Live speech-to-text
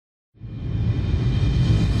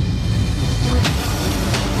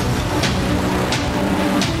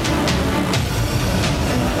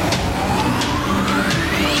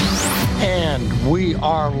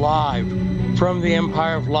are live from the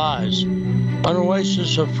Empire of Lies, an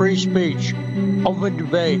oasis of free speech, open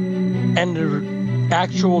debate, and the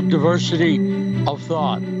actual diversity of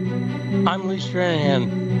thought. I'm Lee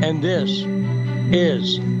Stranahan, and this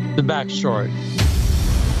is The Backstory.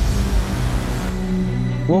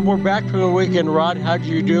 Well, we're back from the weekend. Rod, how'd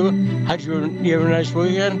you do? You have a nice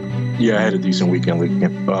weekend? Yeah, I had a decent weekend, Lee.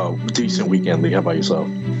 Lee. How about yourself?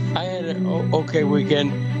 I had an okay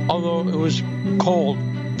weekend, although it was cold,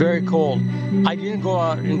 very cold. I didn't go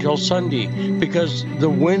out until Sunday because the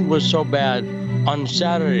wind was so bad on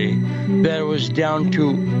Saturday that it was down to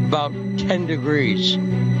about 10 degrees.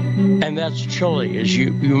 And that's chilly, as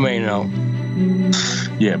you may know.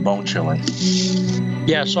 Yeah, bone chilling.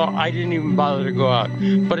 Yeah, so I didn't even bother to go out.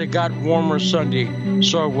 But it got warmer Sunday,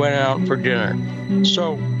 so I went out for dinner.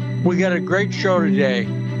 So we got a great show today.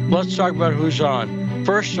 Let's talk about who's on.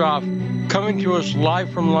 First off, coming to us live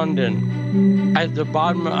from London at the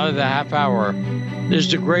bottom of the half hour is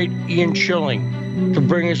the great Ian Schilling to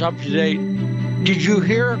bring us up to date. Did you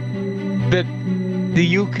hear that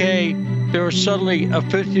the UK, there was suddenly a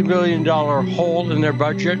 $50 million hole in their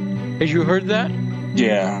budget? Have you heard that?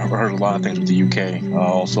 Yeah, I've heard a lot of things with the UK.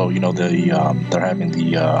 Also, they're having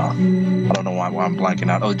the, I don't know why I'm blanking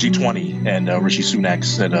out. Oh, G20, and Rishi Sunak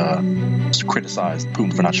said, criticized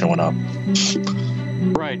Putin for not showing up.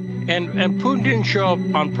 Right. And Putin didn't show up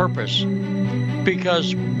on purpose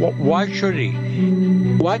because why should he?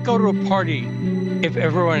 Why go to a party if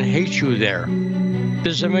everyone hates you there?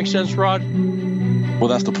 Does that make sense, Rod? Well,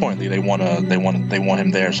 that's the point. They want him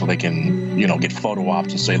there so they can, get photo ops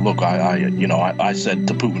and say, look, I said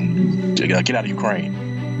to Putin, get out of Ukraine.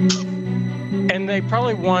 And they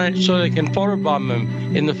probably want it so they can photobomb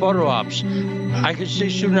him in the photo ops. I could see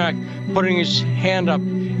Sunak putting his hand up,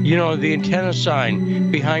 the antenna sign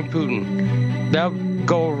behind Putin. That would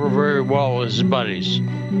go over very well with his buddies.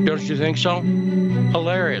 Don't you think so?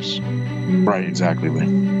 Hilarious. Right, exactly,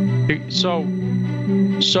 Lee. So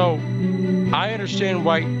I understand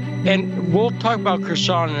why, and we'll talk about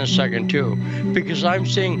Kherson in a second too, because I'm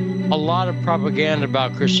seeing a lot of propaganda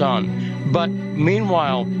about Kherson. But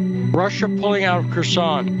meanwhile, Russia pulling out of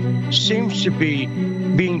Kherson seems to be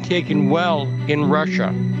being taken well in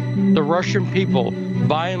Russia. The Russian people,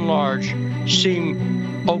 by and large,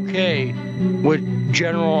 seem okay with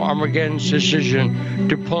General Armageddon's decision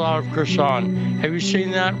to pull out of Kherson. Have you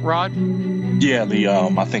seen that, Rod? Yeah,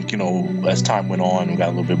 I think, as time went on, we got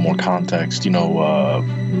a little bit more context, and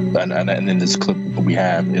in this clip we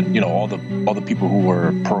have, all the people who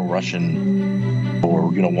were pro-Russian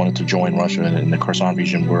or, wanted to join Russia in the Kherson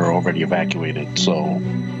region were already evacuated. So,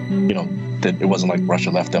 that it wasn't like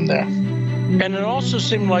Russia left them there. And it also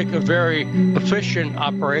seemed like a very efficient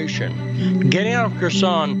operation. Getting out of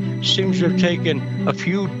Kherson seems to have taken a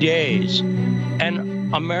few days.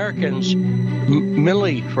 And Americans,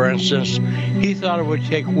 Milley, for instance, he thought it would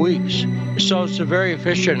take weeks. So it's a very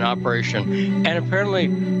efficient operation. And apparently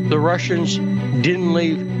the Russians didn't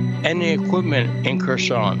leave any equipment in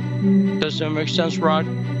Kherson. Does that make sense, Rod?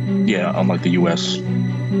 Yeah, unlike the U.S.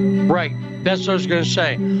 Right. That's what I was going to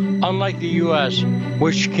say. Unlike the U.S.,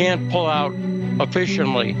 which can't pull out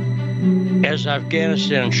efficiently, as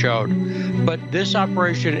Afghanistan showed. But this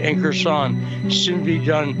operation in Kherson seems to be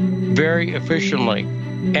done very efficiently.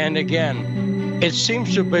 And again, it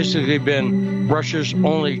seems to have basically been Russia's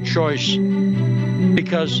only choice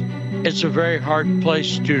because it's a very hard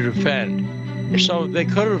place to defend. So they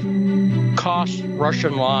could have cost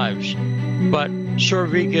Russian lives, but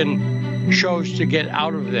Surovikin chose to get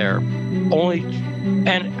out of there.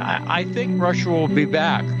 And I think Russia will be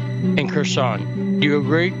back in Kherson. Do you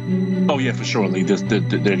agree? Oh, yeah, for sure, Lee.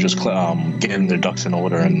 They're just getting their ducks in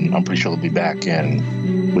order, and I'm pretty sure they'll be back.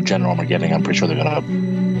 And with General Armageddon, I'm pretty sure they're going to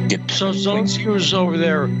get... So Zelensky was over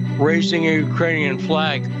there raising a Ukrainian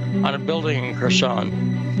flag on a building in Kherson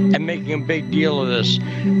and making a big deal of this.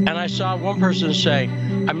 And I saw one person say,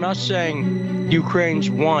 I'm not saying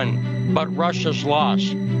Ukraine's won, but Russia's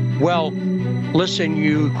lost. Well, listen,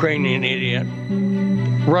 you Ukrainian idiot.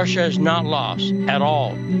 Russia has not lost at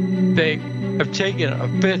all. They have taken a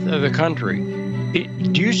fifth of the country.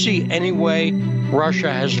 Do you see any way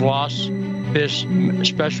Russia has lost this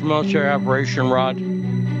special military operation, Rod?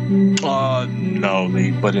 No,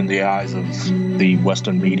 but in the eyes of the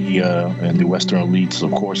Western media and the Western elites,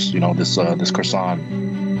 of course, this Kherson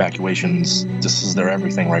evacuations, this is their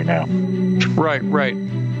everything right now. Right.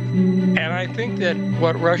 And I think that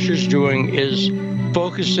what Russia's doing is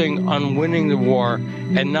focusing on winning the war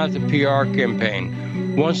and not the PR campaign.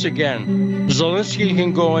 Once again, Zelensky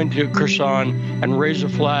can go into Kherson and raise a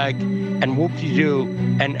flag and whoop-de-doo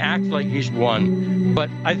and act like he's won. But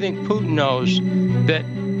I think Putin knows that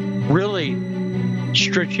really,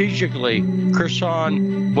 strategically,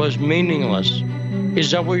 Kherson was meaningless.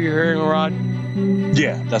 Is that what you're hearing, Rod?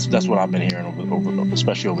 Yeah, that's what I've been hearing over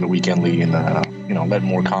especially over the weekend, Lee, and let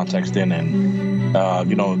more context in, and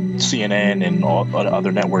CNN and all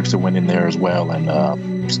other networks that went in there as well,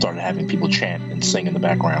 and started having people chant and sing in the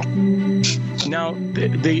background. Now,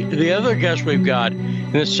 the other guest we've got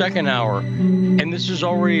in the second hour, and this is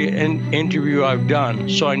already an interview I've done,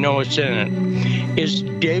 so I know it's in it, is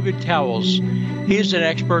David Towles. He is an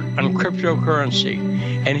expert on cryptocurrency,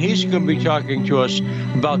 and he's going to be talking to us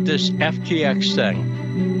about this FTX thing.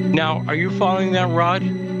 Now, are you following that, Rod?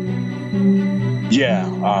 Yeah,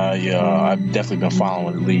 I've definitely been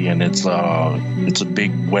following it, Lee, and it's a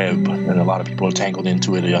big web, and a lot of people are tangled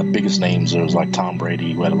into it. The biggest names, there's like Tom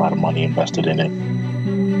Brady, who had a lot of money invested in it.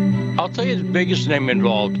 I'll tell you the biggest name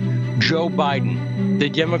involved, Joe Biden, the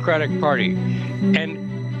Democratic Party. And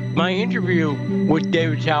my interview with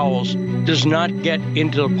David Towles does not get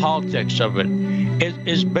into the politics of it. It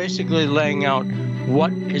is basically laying out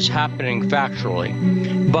what is happening factually.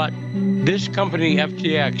 But this company,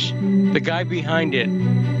 FTX, the guy behind it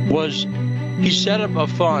he set up a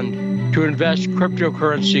fund to invest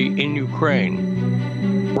cryptocurrency in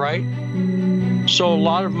Ukraine, right? So a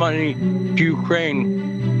lot of money to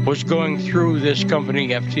Ukraine was going through this company,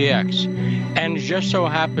 FTX. And it just so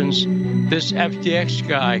happens this FTX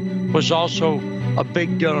guy was also a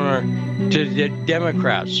big donor to the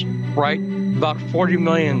Democrats, right? About $40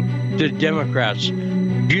 million to the Democrats.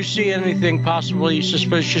 Do you see anything possibly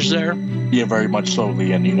suspicious there? Yeah, very much so,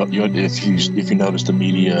 Lee. And if you notice the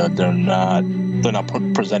media, they're not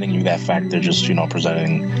presenting you that fact. They're just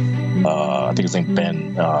presenting. I think his name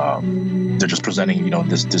Ben. They're just presenting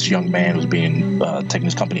this young man who's being taking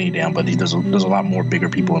his company down. But there's a lot more bigger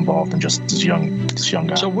people involved than just this young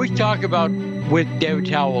guy. So we talk about with David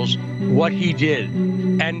Towles what he did,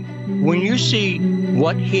 and when you see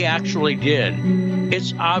what he actually did,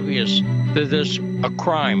 it's obvious that there's a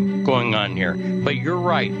crime going on here. But you're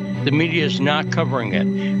right. The media is not covering it.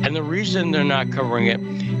 And the reason they're not covering it,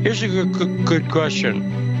 here's a good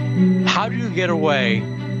question. How do you get away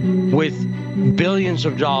with billions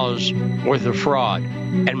of dollars worth of fraud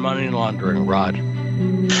and money laundering, Rod?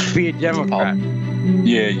 Be a Democrat.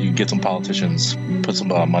 Yeah, you get some politicians, put some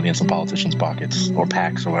money in some politicians' pockets or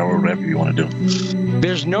PACs or whatever you want to do.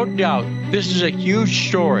 There's no doubt this is a huge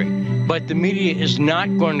story, but the media is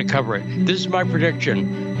not going to cover it. This is my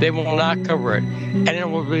prediction. They will not cover it. And it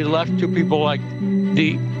will be left to people like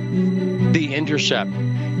the Intercept,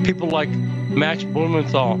 people like Max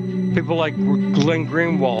Blumenthal, people like Glenn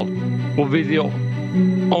Greenwald will be the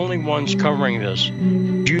only ones covering this.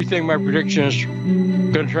 Do you think my prediction is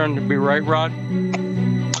going to turn to be right, Rod?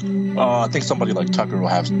 I think somebody like Tucker will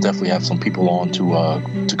definitely have some people on to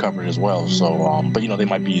cover it as well. So, but they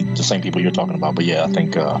might be the same people you're talking about. But yeah, I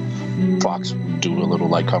think Fox would do a little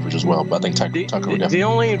light coverage as well. But I think Tucker would definitely. The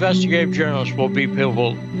only investigative journalists will be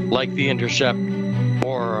people like The Intercept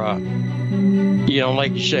or,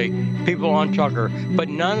 like you say, people on Tucker. But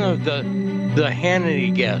none of the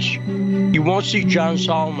Hannity guests. You won't see John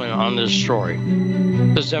Solomon on this story.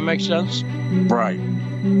 Does that make sense? Right.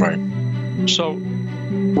 So,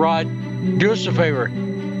 Rod, do us a favor.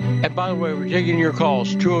 And by the way, we're taking your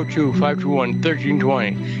calls,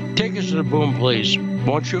 202-521-1320. Take us to the boom, please,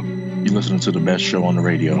 won't you? You're listening to the best show on the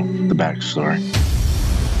radio, The Backstory.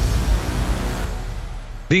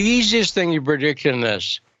 The easiest thing you predict in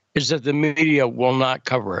this is that the media will not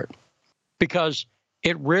cover it because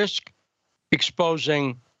it risks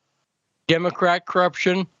exposing Democrat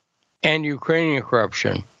corruption and Ukrainian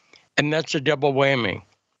corruption. And that's a double whammy.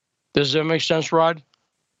 Does that make sense, Rod?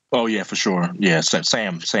 Oh, yeah, for sure. Yeah,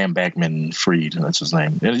 Sam Bankman-Fried, that's his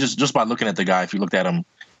name. And just by looking at the guy, if you looked at him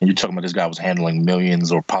and you're talking about this guy was handling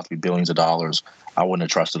millions or possibly billions of dollars, I wouldn't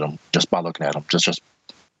have trusted him just by looking at him.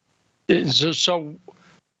 So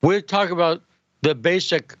we'll talk about the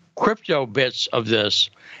basic crypto bits of this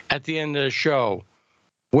at the end of the show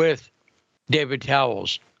with David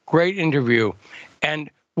Towles. Great interview. And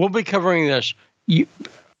we'll be covering this.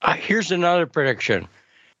 Here's another prediction.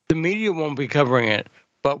 The media won't be covering it,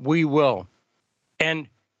 but we will. And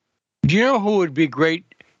do you know who would be great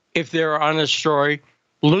if they're on this story?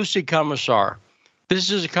 Lucy Commissar.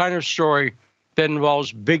 This is the kind of story that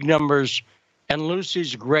involves big numbers, and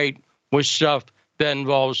Lucy's great with stuff that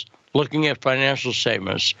involves looking at financial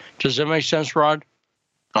statements. Does that make sense, Rod?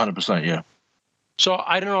 100%, yeah. So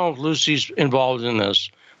I don't know if Lucy's involved in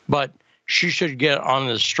this, but she should get on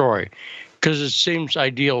this story because it seems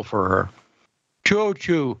ideal for her.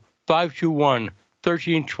 202-521-1320.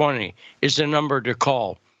 1320 is the number to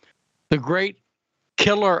call. The great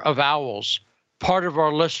killer of owls, part of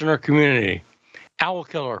our listener community. Owl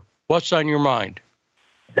Killer, what's on your mind?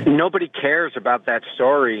 Nobody cares about that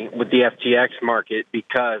story with the FTX market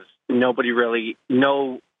because no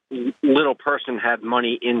little person had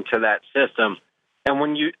money into that system.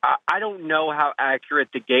 And I don't know how accurate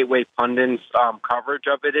the Gateway Pundit's coverage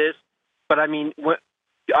of it is, but I mean,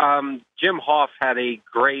 Jim Hoff had a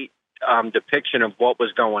great depiction of what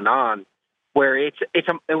was going on, where it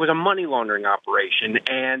was a money laundering operation.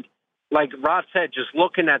 And like Rod said, just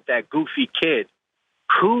looking at that goofy kid,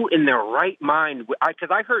 who in their right mind, because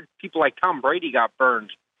I heard people like Tom Brady got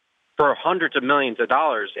burned for hundreds of millions of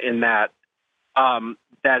dollars in that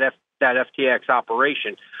FTX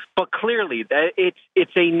operation. But clearly, it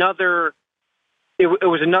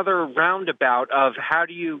was another roundabout of how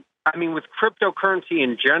do you, I mean, with cryptocurrency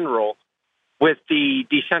in general, with the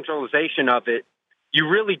decentralization of it, you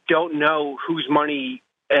really don't know whose money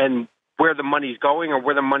and where the money's going or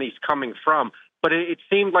where the money's coming from. But it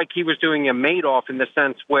seemed like he was doing a Madoff in the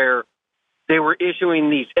sense where they were issuing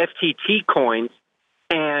these FTT coins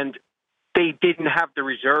and they didn't have the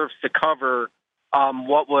reserves to cover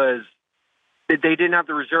they didn't have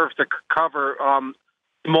the reserves to cover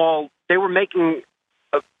small. They were making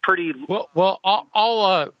a pretty well.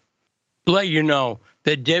 I'll let you know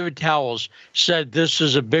that David Towles said this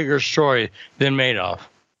is a bigger story than Madoff.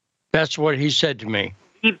 That's what he said to me.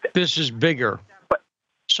 This is bigger.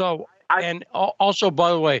 So, and also,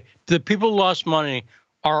 by the way, the people who lost money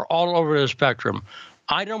are all over the spectrum.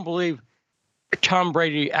 I don't believe Tom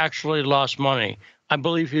Brady actually lost money. I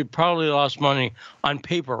believe he probably lost money on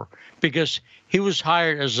paper because he was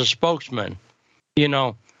hired as a spokesman,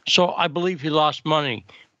 So I believe he lost money,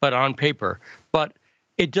 but on paper. But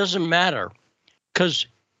it doesn't matter because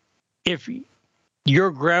if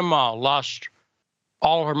your grandma lost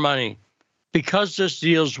all her money, because this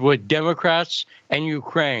deals with Democrats and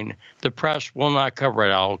Ukraine, the press will not cover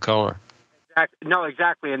it, Owl Killer. No,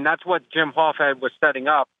 exactly. And that's what Jim Hoff was setting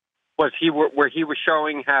up, where he was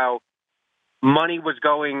showing how money was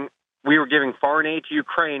going, we were giving foreign aid to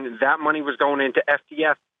Ukraine, that money was going into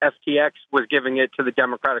FTX was giving it to the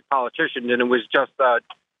Democratic politicians, and it was just,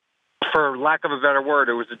 for lack of a better word,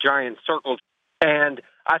 it was a giant circle. And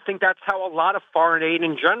I think that's how a lot of foreign aid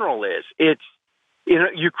in general is.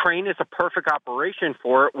 Ukraine is a perfect operation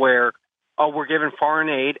for it, where we're giving foreign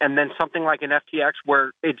aid, and then something like an FTX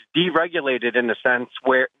where it's deregulated in a sense,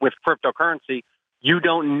 where with cryptocurrency, you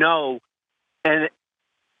don't know, and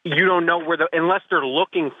you don't know unless they're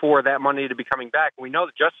looking for that money to be coming back. We know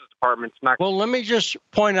the Justice Department's not. Well, let me just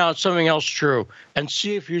point out something else true and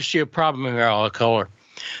see if you see a problem here, Owl Killer.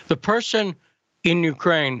 The person in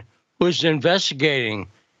Ukraine who's investigating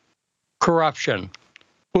corruption,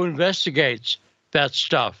 who investigates that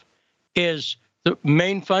stuff, is the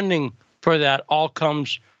main funding for that all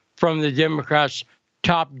comes from the Democrats'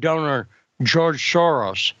 top donor, George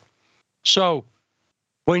Soros. So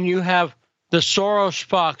when you have the Soros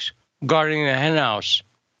fox guarding the henhouse,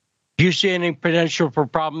 do you see any potential for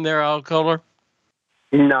problem there, Al Kohler?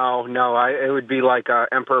 No. It would be like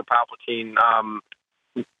Emperor Palpatine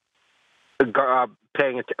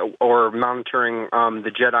paying or monitoring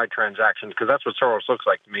the Jedi transactions, because that's what Soros looks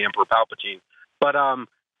like to me, Emperor Palpatine. But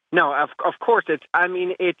no, of course again,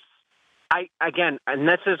 and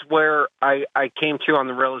this is where I came to on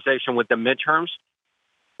the realization with the midterms.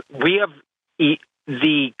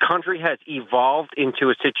 The country has evolved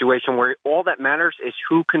into a situation where all that matters is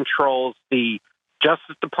who controls the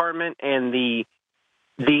Justice Department and the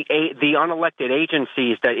unelected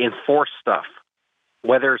agencies that enforce stuff,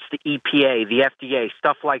 whether it's the EPA, the FDA,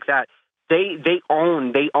 stuff like that. They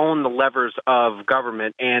own the levers of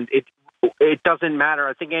government, and it doesn't matter.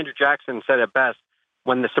 I think Andrew Jackson said it best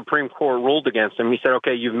when the Supreme Court ruled against him. He said,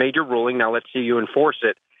 okay, you've made your ruling, now let's see you enforce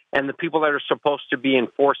it. And the people that are supposed to be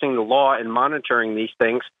enforcing the law and monitoring these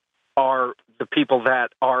things are the people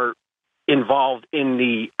that are involved in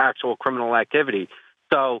the actual criminal activity.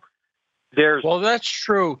 So Well, that's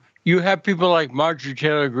true. You have people like Marjorie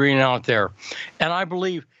Taylor Greene out there. And I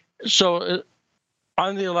believe, so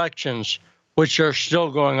on the elections, which are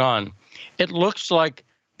still going on, it looks like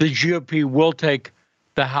the GOP will take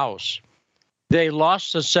the House. They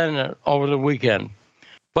lost the Senate over the weekend.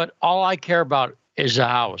 But all I care about is the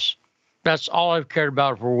House. That's all I've cared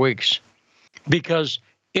about for weeks. Because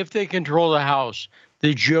if they control the House,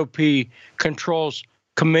 the GOP controls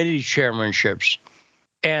committee chairmanships.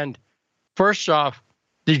 And first off,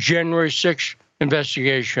 the January 6th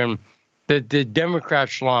investigation that the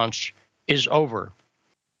Democrats launched is over.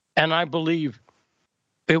 And I believe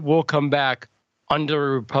it will come back under the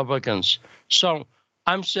Republicans. So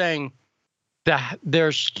I'm saying that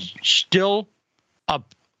there's still a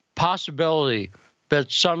possibility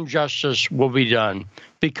that some justice will be done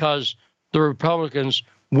because the Republicans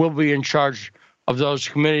will be in charge of those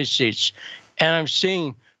committee seats. And I'm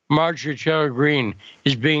seeing Marjorie Taylor Greene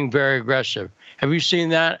is being very aggressive. Have you seen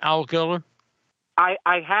that, Al Killer? I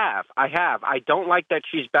have. I don't like that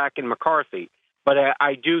she's back in McCarthy, but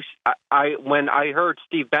I do. When I heard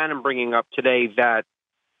Steve Bannon bringing up today that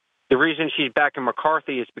the reason she's back in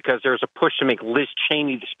McCarthy is because there's a push to make Liz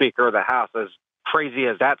Cheney the Speaker of the House, as crazy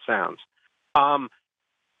as that sounds.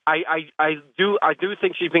 I do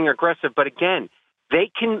think she's being aggressive, but again,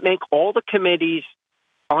 they can make all the committees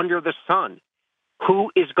under the sun.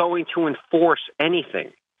 Who is going to enforce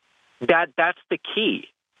anything? That's the key.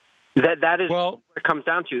 That is what it comes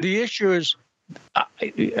down to. The issue is,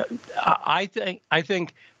 I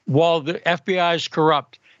think while the FBI is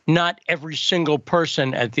corrupt, not every single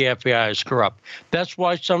person at the FBI is corrupt. That's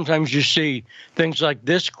why sometimes you see things like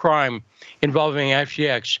this crime involving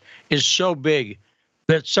FTX is so big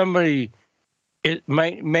that somebody, it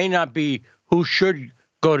may not be who should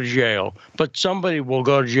go to jail, but somebody will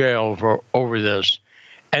go to jail over this.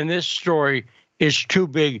 And this story is too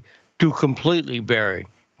big to completely bury.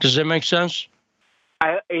 Does that make sense?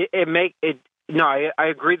 I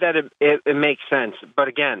agree that it makes sense. But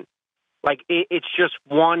again, like it's just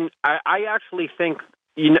one. I actually think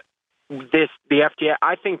the FDA.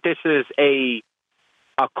 I think this is a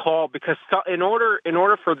call because in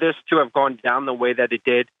order for this to have gone down the way that it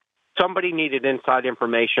did, somebody needed inside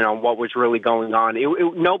information on what was really going on.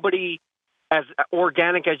 Nobody, as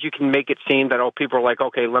organic as you can make it seem, that people are like,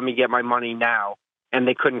 okay, let me get my money now, and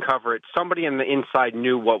they couldn't cover it. Somebody on the inside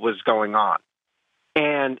knew what was going on,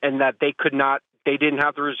 and that they didn't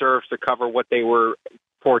have the reserves to cover what they were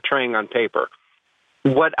portraying on paper.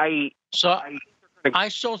 I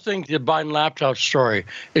still think the Biden laptop story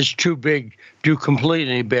is too big to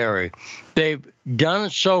completely bury. They've done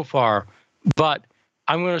it so far, but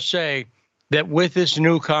I'm going to say that with this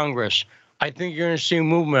new Congress, I think you're going to see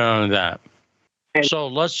movement on that. So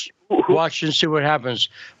let's watch and see what happens.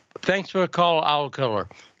 Thanks for the call, Owl Killer.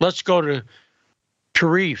 Let's go to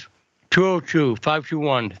Tarif,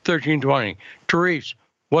 202-521-1320. Tarif,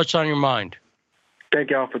 what's on your mind? Thank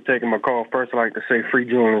y'all for taking my call. First, I'd like to say free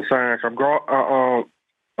Julian Assange. I'm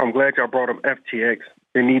glad y'all brought up FTX.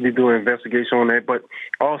 They need to do an investigation on that. But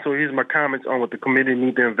also, here's my comments on what the committee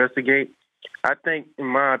need to investigate. I think, in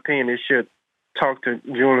my opinion, they should talk to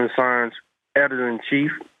Julian Assange,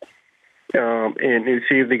 editor-in-chief, and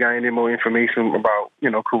see if they got any more information about,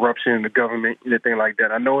 corruption in the government, anything like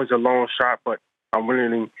that. I know it's a long shot, but I'm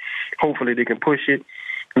willing. Hopefully, they can push it.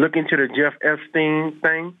 Look into the Jeff Epstein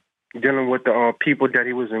thing, dealing with the people that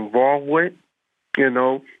he was involved with. I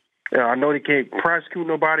know they can't prosecute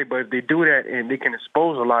nobody, but if they do that and they can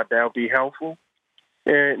expose a lot, that would be helpful.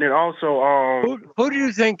 And then also, who do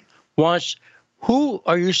you think wants? Who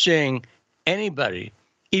are you seeing? Anybody,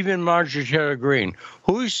 even Marjorie Taylor Greene,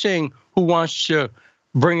 who is seeing who wants to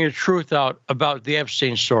bring the truth out about the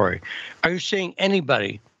Epstein story? Are you seeing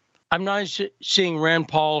anybody? I'm not seeing Rand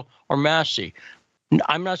Paul or Massey.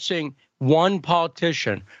 I'm not seeing one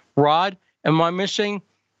politician. Rod, am I missing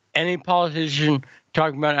any politician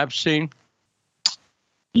talking about Epstein?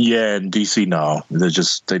 Yeah, in DC, no. They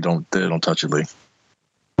don't touch it, Lee.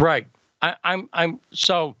 Right. I'm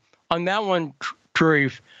so on that one,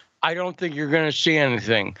 Tarif, I don't think you're going to see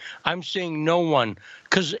anything. I'm seeing no one,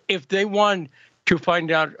 because if they want to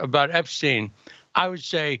find out about Epstein, I would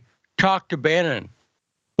say talk to Bannon,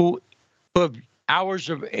 who have hours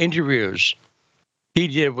of interviews he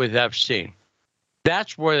did with Epstein.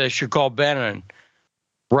 That's where they should call Bannon.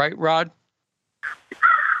 Right, Rod?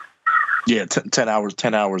 Yeah, 10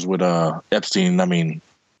 hours with Epstein. I mean,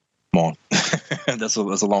 come on. that's a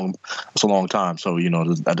long time. So,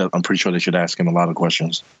 I'm pretty sure they should ask him a lot of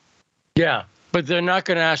questions. Yeah, but they're not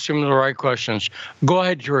going to ask him the right questions. Go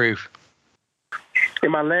ahead, Tarif.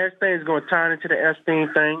 And my last thing is going to tie into the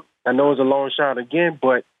Epstein thing. I know it's a long shot again,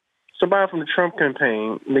 but somebody from the Trump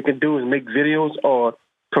campaign, they can do is make videos or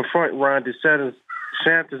confront Ron DeSantis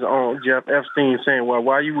on Jeff Epstein, saying, well,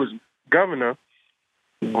 while you was governor,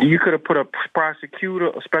 you could have put a prosecutor,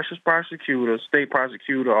 a special prosecutor, state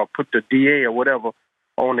prosecutor, or put the DA or whatever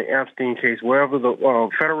on the Epstein case. Wherever the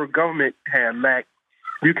federal government had lacked,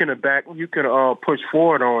 you can push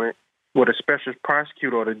forward on it with a special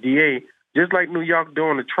prosecutor or the DA, just like New York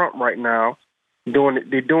doing to Trump right now.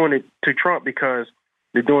 They're doing it to Trump because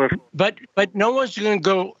they're doing it. But no one's going to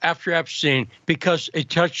go after Epstein because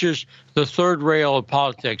it touches the third rail of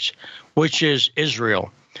politics, which is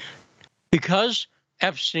Israel. Because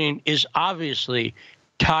Epstein is obviously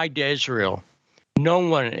tied to Israel, no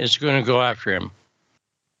one is going to go after him.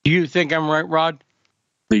 Do you think I'm right, Rod?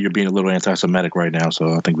 You're being a little anti-Semitic right now,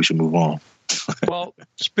 so I think we should move on. Well,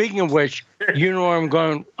 speaking of which, you know where I'm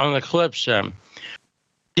going on the clips, Sam.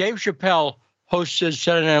 Dave Chappelle hosted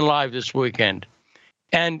Saturday Night Live this weekend,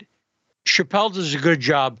 and Chappelle does a good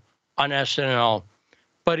job on SNL,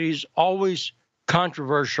 but he's always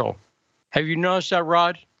controversial. Have you noticed that,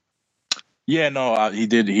 Rod? Yeah, no, he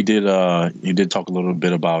did. He did talk a little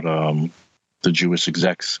bit about the Jewish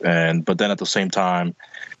execs, but then at the same time,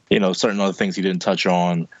 certain other things he didn't touch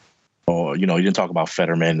on, or he didn't talk about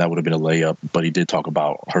Fetterman. That would have been a layup, but he did talk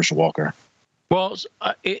about Herschel Walker. Well,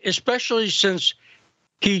 especially since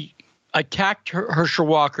he attacked Herschel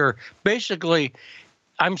Walker. Basically,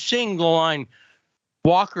 I'm seeing the line,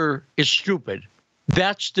 Walker is stupid.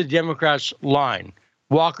 That's the Democrats' line.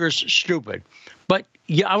 Walker's stupid. But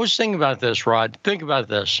yeah, I was thinking about this, Rod. Think about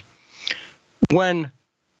this. When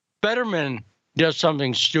Fetterman does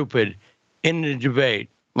something stupid in the debate,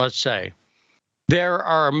 let's say, there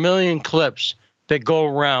are a million clips that go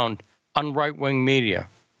around on right-wing media,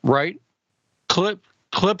 right?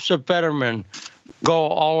 Clips of Fetterman go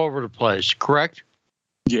all over the place, correct?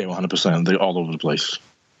 Yeah, 100%. They're all over the place.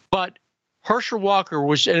 But Herschel Walker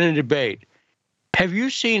was in a debate. Have you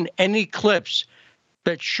seen any clips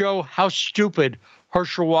that show how stupid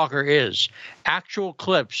Herschel Walker is? Actual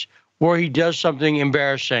clips where he does something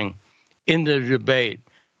embarrassing in the debate,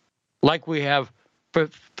 like we have for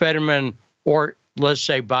Fetterman or, let's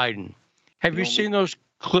say, Biden. Have you seen those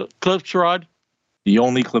clips, Rod? The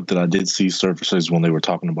only clip that I did see surfaces when they were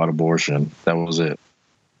talking about abortion. That was it.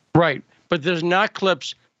 Right. But there's not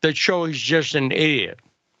clips that show he's just an idiot,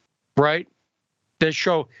 right? That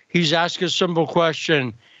show he's asked a simple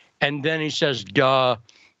question and then he says, duh,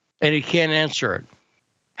 and he can't answer it.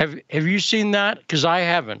 Have you seen that? Because I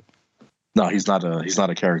haven't. No, he's not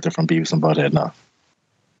a character from Beavis and Butthead, no.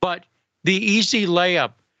 But the easy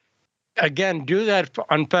layup, again, do that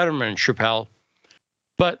on Fetterman, Chappelle.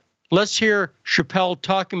 But let's hear Chappelle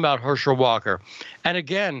talking about Herschel Walker. And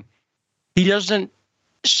again, he doesn't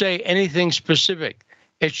say anything specific.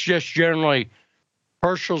 It's just generally,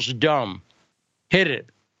 Herschel's dumb. Hit it.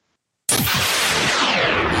 Depends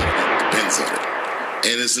on it.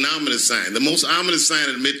 And it's an ominous sign. The most ominous sign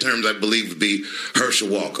of the midterms, I believe, would be Herschel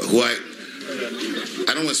Walker, who I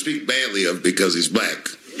don't want to speak badly of because he's black.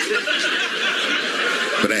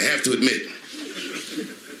 But I have to admit,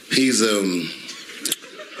 he's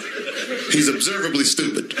observably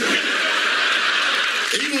stupid.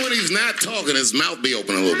 Even when he's not talking, his mouth be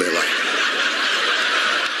open a little bit like.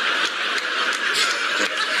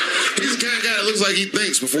 He's the kind of guy that looks like he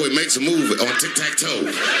thinks before he makes a move on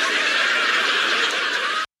tic-tac-toe.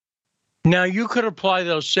 Now, you could apply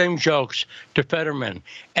those same jokes to Fetterman,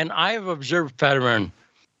 and I have observed Fetterman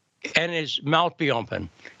and his mouth be open.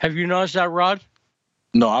 Have you noticed that, Rod?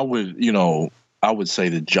 No, I would say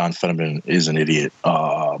that John Fetterman is an idiot.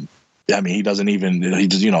 I mean, he doesn't even. He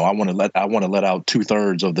just, I want to let out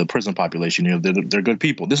 2/3 of the prison population. They're good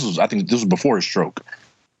people. I think this was before his stroke.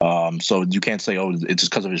 So you can't say, oh, it's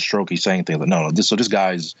just because of his stroke he's saying things. No. This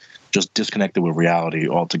guy's just disconnected with reality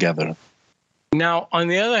altogether. Now, on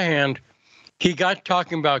the other hand, he got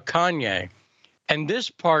talking about Kanye, and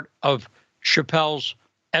this part of Chappelle's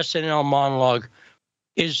SNL monologue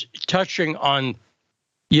is touching on,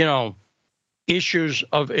 issues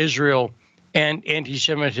of Israel and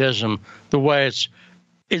anti-Semitism, the way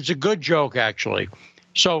it's a good joke, actually.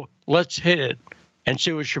 So let's hit it and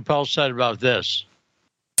see what Chappelle said about this.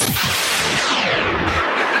 I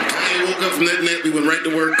woke up from that nap, we went right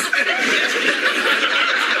to work.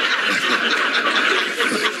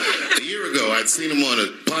 A year ago, I'd seen him on a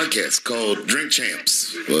podcast called Drink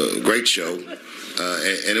Champs, a great show.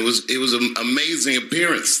 And it was an amazing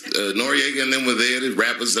appearance. Noriega and them were there, the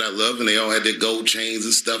rappers that I love, and they all had their gold chains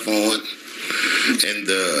and stuff on. And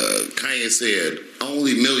Kanye said,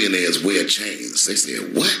 only millionaires wear chains. They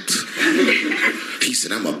said, what? He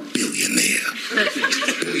said, I'm a billionaire.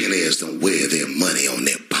 Billionaires don't wear their money on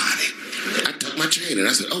their body. I took my chain and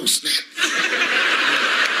I said, oh, snap.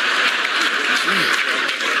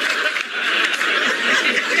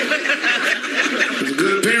 It was a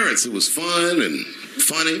good appearance. It was fun and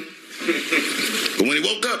funny. But when he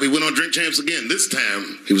woke up, he went on Drink Champs again. This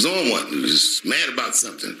time, he was on one. He was mad about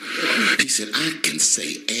something. He said, I can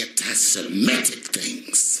say anti-Semitic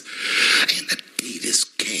things, and Adidas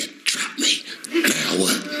can't drop me. Now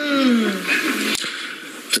what?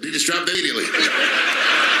 Adidas dropped immediately.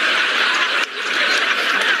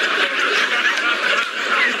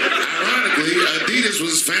 Ironically, Adidas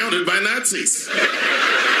was founded by Nazis.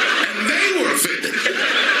 And they were offended.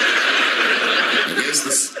 I guess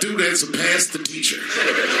the students surpassed the teacher.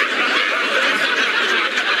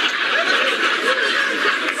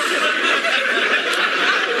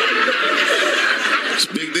 It's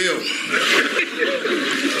a big deal.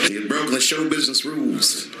 He's broken the show business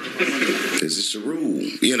rules. It's just a rule.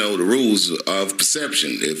 You know, the rules of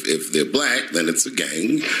perception. If they're black, then it's a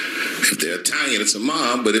gang. If they're Italian, it's a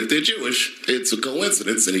mob. But if they're Jewish, it's a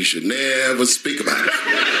coincidence, and he should never speak about it.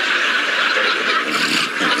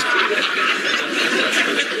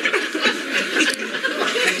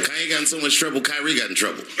 Kanye got in so much trouble, Kyrie got in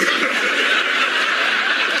trouble.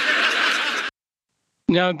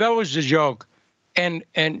 Now, that was a joke. And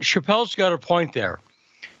Chappelle's got a point there.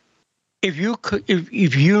 If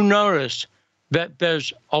you notice that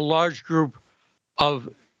there's a large group of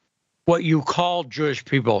what you call Jewish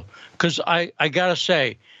people, because I gotta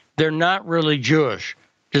say, they're not really Jewish.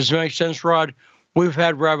 Does it make sense, Rod? We've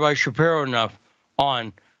had Rabbi Shapiro enough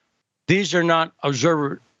on. These are not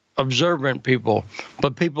observant people,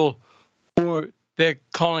 but people who they're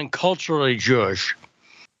calling culturally Jewish.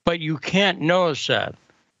 But you can't notice that,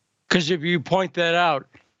 because if you point that out,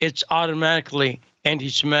 it's automatically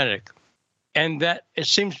anti-Semitic. And that it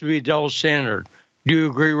seems to be a double standard. Do you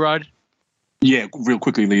agree, Rod? Yeah, real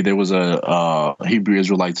quickly, Lee. There was a Hebrew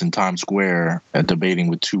Israelites in Times Square debating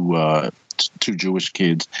with two Jewish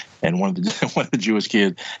kids, and one of the Jewish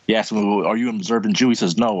kids, he asked him, "Are you an observant Jew?" He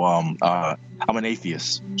says, "No, I'm an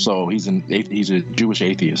atheist." So he's a Jewish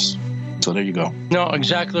atheist. So there you go. No,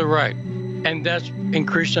 exactly right, and that's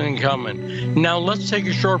increasingly common. Now let's take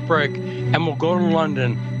a short break, and we'll go to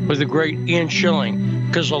London with the great Ian Schilling,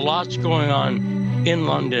 because a lot's going on in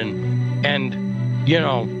London, and you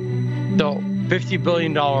know, the $50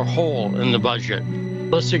 billion hole in the budget.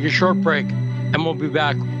 Let's take a short break, and we'll be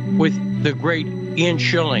back with the great Ian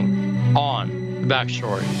Schilling on The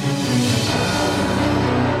Backstory.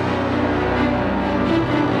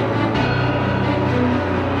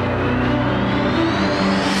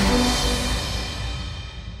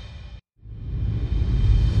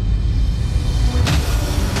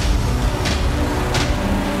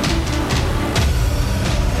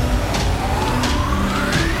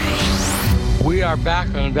 We are back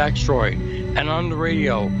on The Backstory and on the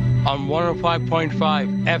radio on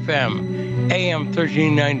 105.5 FM, AM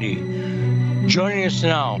 1390. Joining us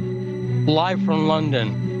now, live from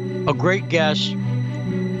London, a great guest,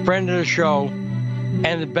 friend of the show,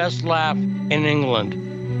 and the best laugh in England.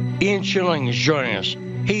 Ian Schilling is joining us.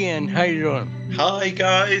 Hey, Ian, how you doing? Hi,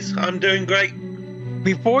 guys. I'm doing great.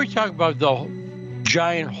 Before we talk about the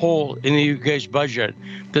giant hole in the UK's budget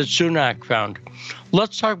that Sunak found,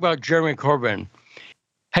 let's talk about Jeremy Corbyn.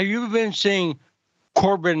 Have you been seeing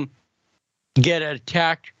Corbyn get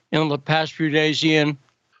attacked in the past few days, Ian?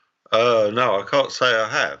 No, I can't say I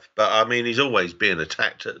have. But, I mean, he's always being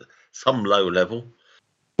attacked at some low level.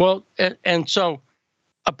 Well, and so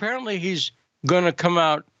apparently he's going to come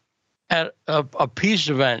out at a peace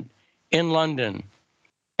event in London,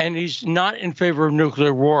 and he's not in favor of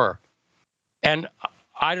nuclear war. And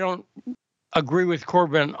I don't agree with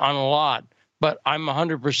Corbyn on a lot, but I'm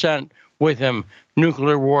 100% with him.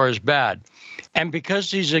 Nuclear war is bad. And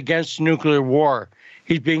because he's against nuclear war,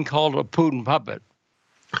 he's being called a Putin puppet.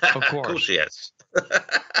 Of course. Of course he is.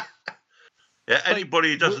 Yeah,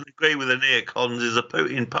 anybody who doesn't agree with the neocons is a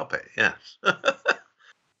Putin puppet, yes.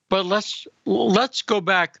 But let's go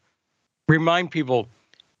back, remind people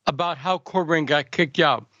about how Corbyn got kicked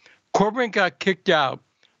out. Corbyn got kicked out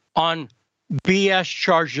on BS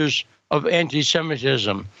charges of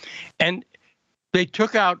anti-Semitism. And they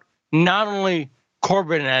took out not only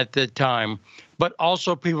Corbyn at the time, but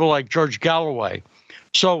also people like George Galloway.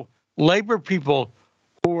 So Labour people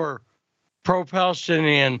who were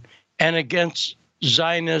pro-Palestinian and against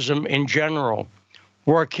Zionism in general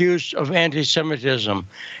were accused of anti-Semitism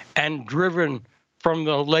and driven from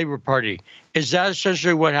the Labour Party. Is that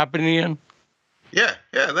essentially what happened, Ian? Yeah.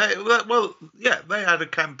 They had a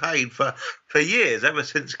campaign for years, ever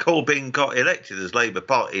since Corbyn got elected as Labour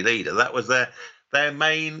Party leader. That was their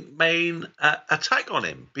main attack on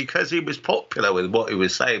him, because he was popular with what he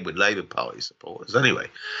was saying with Labour Party supporters anyway.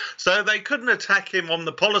 So they couldn't attack him on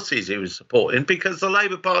the policies he was supporting, because the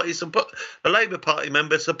Labour Party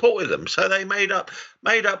members supported them. So they made up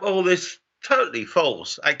all this totally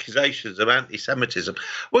false accusations of anti-Semitism,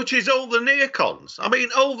 which is all the neocons. I mean,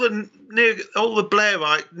 all the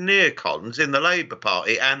Blairite neocons in the Labour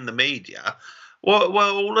Party and the media were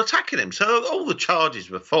all attacking him. So all the charges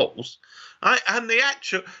were false. And the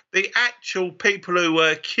actual people who were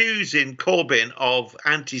accusing Corbyn of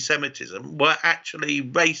anti-Semitism were actually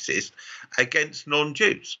racist against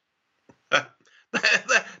non-Jews.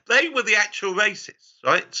 They were the actual racists,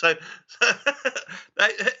 right? So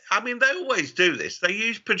they always do this. They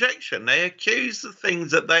use projection. They accuse the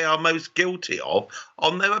things that they are most guilty of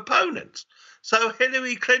on their opponents. So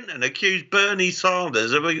Hillary Clinton accused Bernie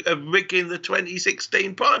Sanders of rigging the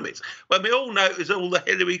 2016 primaries, when we all know it was all the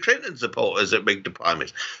Hillary Clinton supporters that rigged the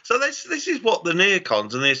primaries. So this is what the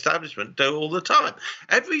neocons and the establishment do all the time.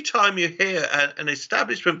 Every time you hear an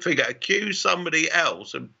establishment figure accuse somebody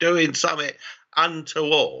else of doing something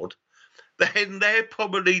untoward, then they're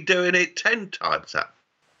probably doing it 10 times that.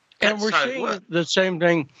 And we're seeing the same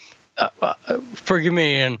thing. Forgive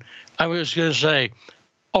me, and I was going to say,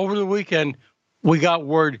 over the weekend, we got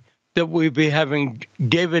word that we'd be having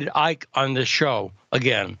David Icke on the show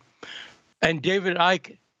again. And David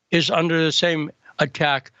Icke is under the same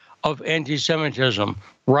attack of anti-Semitism,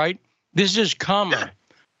 right? This is common. Yeah.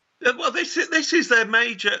 Well, this is their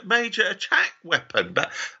major attack weapon,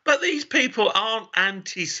 but these people aren't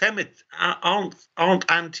anti-Semites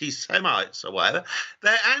or whatever.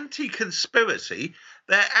 They're anti-conspiracy.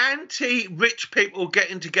 They're anti-rich people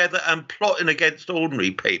getting together and plotting against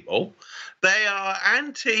ordinary people. They are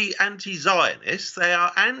anti-Zionists. They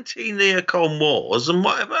are anti-neocon wars and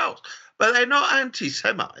whatever else. But they're not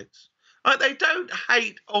anti-Semites. Like, they don't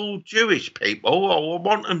hate all Jewish people or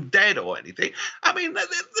want them dead or anything. I mean,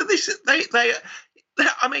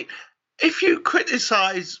 I mean, if you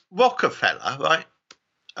criticise Rockefeller, right?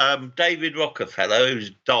 David Rockefeller,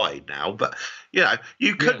 who's died now, but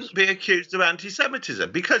you couldn't be accused of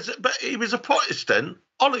anti-Semitism but he was a Protestant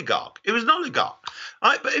oligarch. He was an oligarch,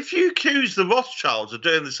 right? But if you accuse the Rothschilds of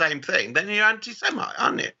doing the same thing, then you're anti-Semite,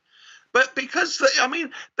 aren't you? But because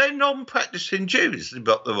they're non-practicing Jews, the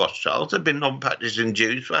Rothschilds have been non-practicing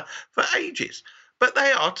Jews for ages. But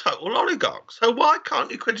they are total oligarchs. So why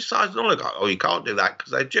can't you criticise an oligarch? Oh, you can't do that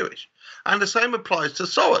because they're Jewish. And the same applies to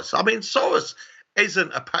Soros. I mean, Soros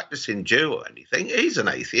isn't a practicing Jew or anything. He's an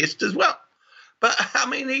atheist as well. But I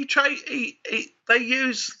mean, they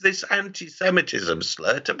use this anti-Semitism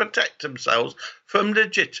slur to protect themselves from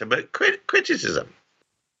legitimate criticism.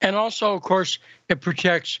 And also, of course, it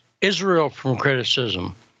protects Israel from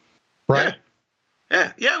criticism, right?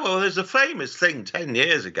 Yeah. Well, there's a famous thing 10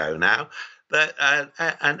 years ago now that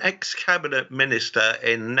an ex-cabinet minister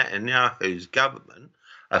in Netanyahu's government,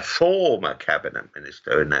 a former cabinet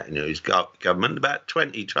minister in Netanyahu's government, about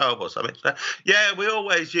 2012 or something. So, we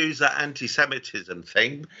always use that anti-Semitism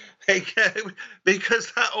thing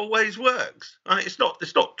because that always works. Right? It's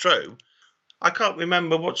not true. I can't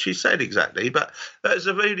remember what she said exactly, but there's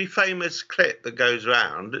a really famous clip that goes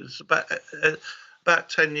around. It's about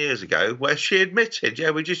 10 years ago, where she admitted,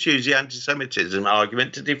 we just use the anti-Semitism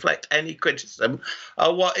argument to deflect any criticism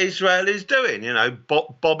of what Israel is doing,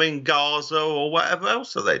 bombing Gaza or whatever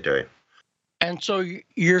else are they doing. And so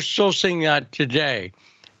you're still seeing that today.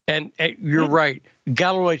 And you're right.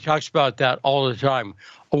 Galloway talks about that all the time.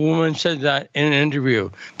 A woman said that in an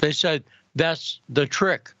interview. They said that's the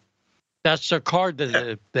trick. That's the card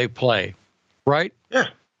that they play, right? Yeah,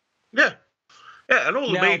 and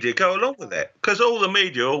all the media go along with it because all the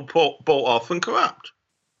media are all bought off and corrupt.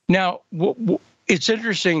 Now, it's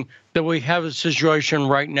interesting that we have a situation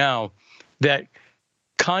right now that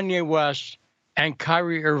Kanye West and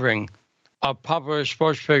Kyrie Irving, a popular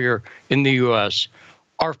sports figure in the U.S.,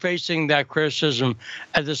 are facing that criticism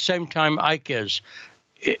at the same time Ike is.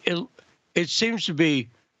 It seems to be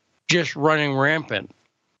just running rampant.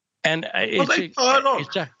 And they pile on.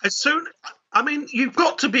 You've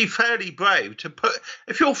got to be fairly brave to put.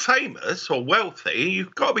 If you're famous or wealthy,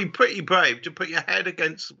 you've got to be pretty brave to put your head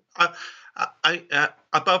against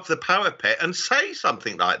above the parapet and say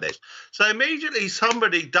something like this. So immediately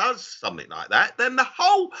somebody does something like that, then the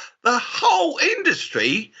whole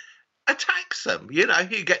industry attacks them. You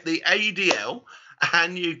get the ADL.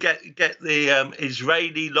 And you get the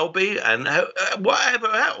Israeli lobby and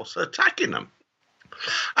whatever else attacking them.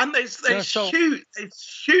 And there's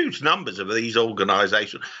huge numbers of these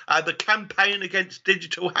organisations. The Campaign Against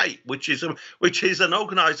Digital Hate, which is an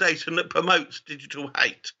organisation that promotes digital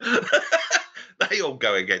hate. They all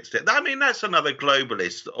go against it. I mean, that's another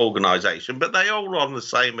globalist organisation, but they all on the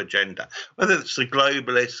same agenda. Whether it's the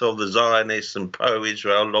globalists or the Zionists and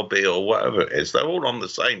pro-Israel lobby or whatever it is, they're all on the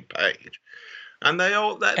same page. And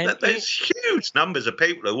there's huge numbers of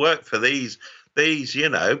people who work for these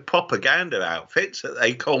propaganda outfits that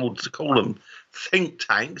they call them think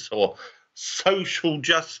tanks or social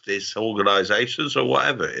justice organizations or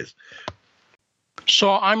whatever it is.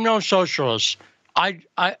 So I'm no socialist.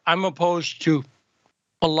 I'm opposed to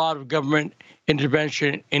a lot of government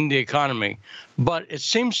intervention in the economy. But it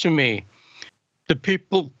seems to me the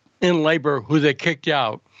people in labor who they kicked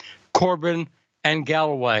out, Corbyn and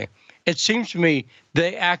Galloway. It seems to me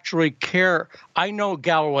they actually care. I know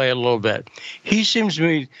Galloway a little bit. He seems to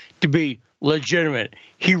me to be legitimate.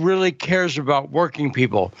 He really cares about working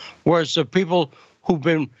people, whereas the people who've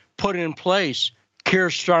been put in place, Keir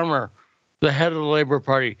Starmer, the head of the Labour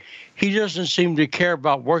Party, he doesn't seem to care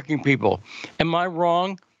about working people. Am I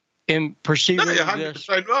wrong in perceiving No, you're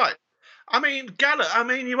 100% right. I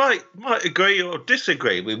mean, you might agree or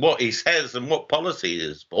disagree with what he says and what policy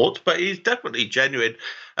he supports, but he's definitely genuine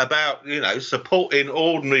about, supporting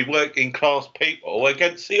ordinary working class people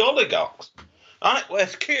against the oligarchs. Right?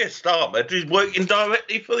 Whereas Keir Starmer is working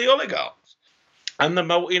directly for the oligarchs and the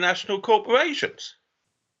multinational corporations.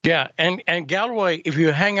 Yeah, and Galloway, if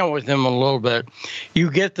you hang out with him a little bit, you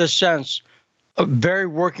get the sense, a very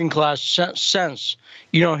working class sense.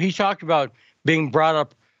 He talked about being brought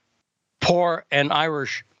up poor and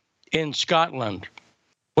Irish in Scotland,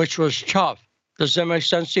 which was tough. Does that make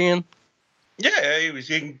sense, Ian? Yeah, he was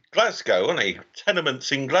in Glasgow, wasn't he?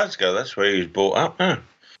 Tenements in Glasgow, that's where he was brought up. Yeah,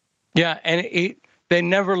 yeah, and they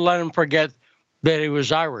never let him forget that he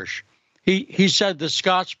was Irish. He said the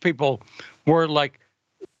Scots people were like,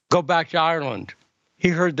 go back to Ireland. He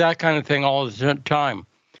heard that kind of thing all the time.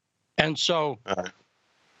 And so,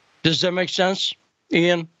 does that make sense,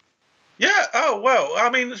 Ian? Yeah. Oh, well, I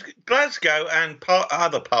mean, Glasgow and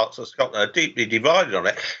other parts of Scotland are deeply divided on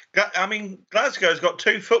it. I mean, Glasgow's got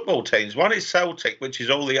two football teams. One is Celtic, which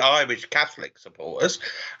is all the Irish Catholic supporters,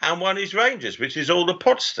 and one is Rangers, which is all the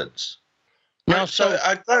Protestants. Now, so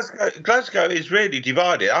Glasgow is really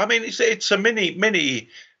divided. I mean, it's a mini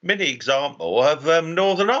example of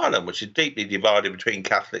Northern Ireland, which is deeply divided between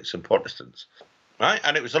Catholics and Protestants. Right,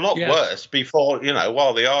 and it was a lot worse before,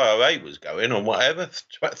 while the IRA was going or whatever,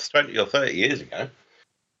 20 or 30 years ago.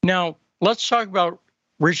 Now, let's talk about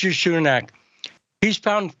Richard Sunak. He's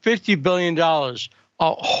found $50 billion a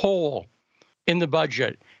hole in the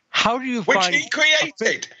budget. How do you find...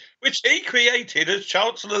 Which he created as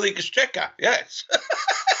Chancellor of the Exchequer, yes.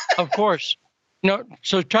 Of course. No,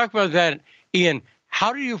 so talk about that, Ian.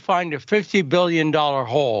 How do you find a $50 billion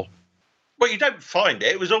hole? Well, you don't find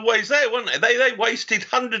it. It was always there, wasn't it? They wasted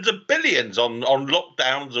hundreds of billions on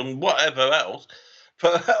lockdowns and whatever else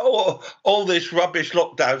for all this rubbish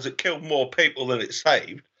lockdowns that killed more people than it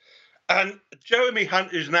saved. And Jeremy Hunt,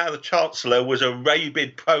 who's now the Chancellor, was a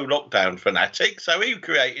rabid pro-lockdown fanatic, so he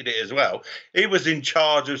created it as well. He was in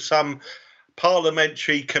charge of some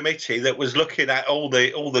parliamentary committee that was looking at all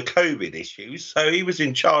the COVID issues. So he was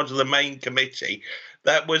in charge of the main committee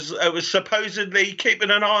that was supposedly keeping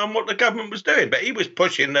an eye on what the government was doing, but he was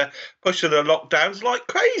pushing the lockdowns like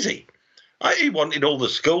crazy. He wanted all the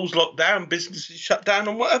schools locked down, businesses shut down,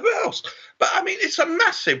 and whatever else. But I mean, it's a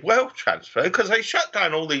massive wealth transfer because they shut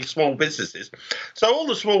down all these small businesses. So all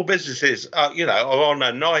the small businesses, are on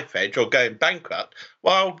a knife edge or going bankrupt,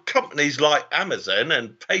 while companies like Amazon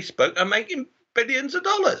and Facebook are making billions of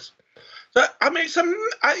dollars. So, I mean,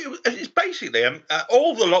 it's basically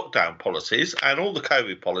all the lockdown policies and all the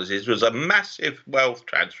COVID policies was a massive wealth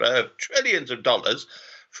transfer of trillions of dollars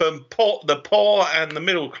from the poor and the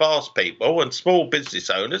middle class people and small business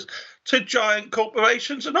owners to giant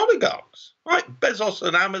corporations and oligarchs, right? Bezos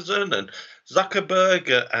and Amazon and Zuckerberg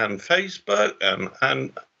and Facebook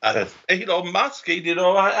and Elon Musk, he did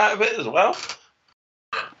all right out of it as well.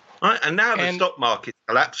 Right, and now the stock market's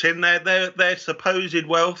collapsing. Their supposed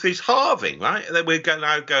wealth is halving. Right, we're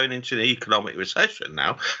now going into an economic recession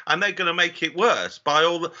now, and they're going to make it worse by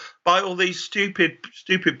all these stupid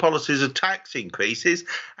policies of tax increases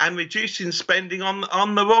and reducing spending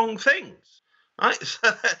on the wrong things. Right,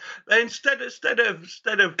 so they instead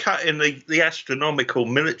of cutting the astronomical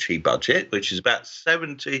military budget, which is about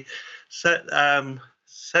 70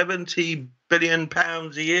 billion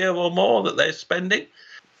pounds a year or more that they're spending.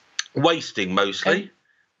 Wasting mostly,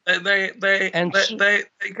 they're going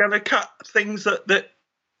to cut things that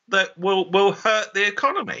will hurt the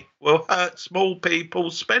economy, will hurt small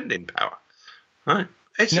people's spending power. Right?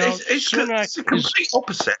 It's the complete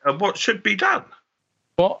opposite of what should be done.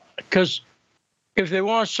 Well, because if they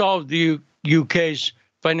want to solve the UK's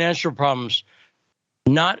financial problems,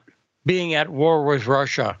 not being at war with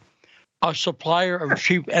Russia, a supplier of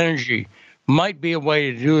cheap energy might be a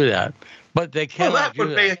way to do that. But they cannot. Well, that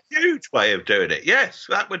would be a huge way of doing it. Yes,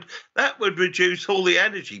 that would reduce all the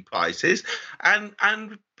energy prices and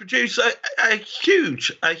produce a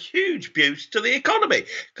huge boost to the economy.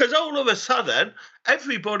 Because all of a sudden,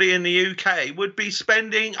 everybody in the UK would be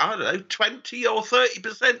spending 20 or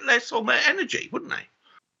 30% less on their energy, wouldn't they?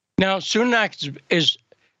 Now, Sunak is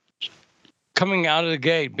coming out of the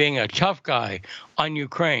gate being a tough guy on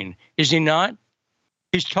Ukraine, is he not?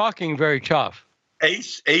 He's talking very tough.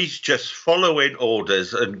 He's just following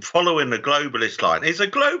orders and following the globalist line. He's a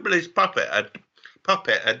globalist puppet, a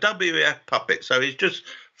WEF puppet. So he's just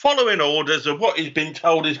following orders of what he's been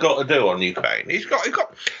told he's got to do on Ukraine. He's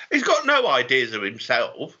got no ideas of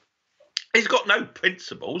himself. He's got no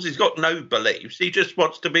principles. He's got no beliefs. He just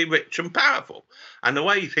wants to be rich and powerful. And the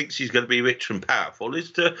way he thinks he's going to be rich and powerful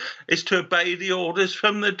is to obey the orders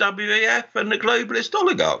from the WEF and the globalist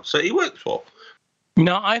oligarchs that he works for.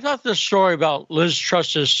 Now, I thought the story about Liz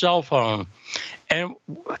Truss's cell phone and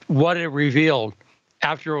what it revealed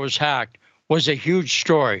after it was hacked was a huge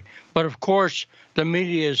story. But of course, the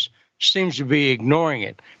media seems to be ignoring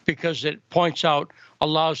it because it points out a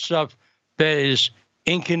lot of stuff that is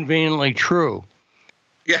inconveniently true.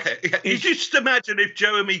 Yeah. You just imagine if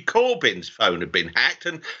Jeremy Corbyn's phone had been hacked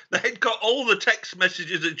and they'd got all the text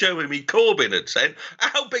messages that Jeremy Corbyn had sent,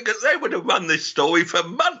 how big they would have run this story for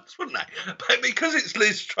months, wouldn't they? But because it's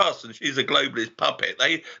Liz Truss and she's a globalist puppet,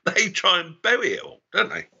 they try and bury it all, don't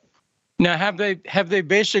they? Now, have they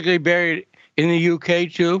basically buried in the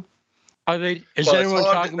UK too? Is anyone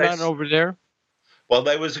talking about it over there? Well,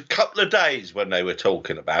 there was a couple of days when they were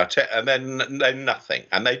talking about it, and then nothing.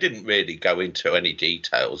 And they didn't really go into any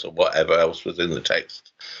details or whatever else was in the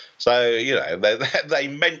text. So, they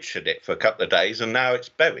mentioned it for a couple of days, and now it's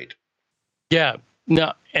buried. Yeah.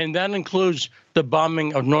 No, and that includes the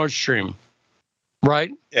bombing of Nord Stream,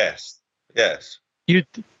 right? Yes.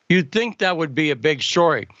 You'd think that would be a big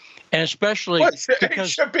story. And especially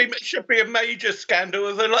because it should be a major scandal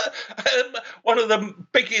of one of the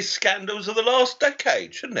biggest scandals of the last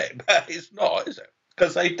decade, shouldn't it? But it's not, is it?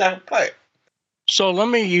 Because they don't play it. So let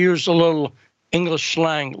me use a little English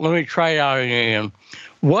slang. Let me try it out again.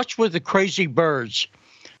 What's with the crazy birds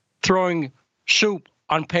throwing soup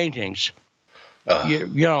on paintings?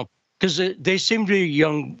 Because they seem to be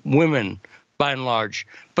young women by and large,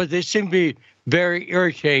 but they seem to be very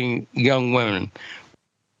irritating young women.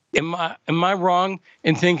 Am I wrong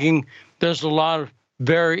in thinking there's a lot of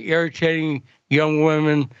very irritating young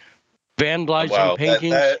women vandalizing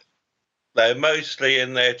paintings? They're mostly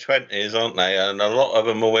in their 20s, aren't they? And a lot of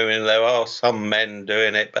them are women. There are some men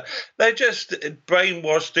doing it, but they're just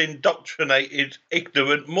brainwashed, indoctrinated,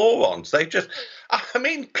 ignorant morons.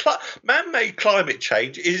 Man-made climate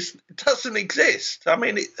change doesn't exist. I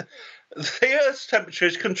mean, the Earth's temperature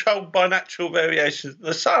is controlled by natural variations in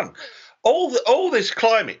the sun. All this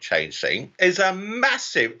climate change thing is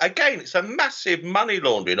it's a massive money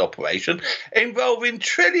laundering operation involving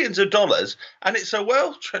trillions of dollars, and it's a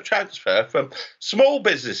wealth transfer from small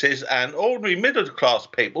businesses and ordinary middle-class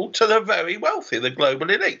people to the very wealthy, the global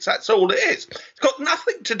elites. That's all it is. It's got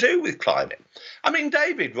nothing to do with climate. I mean,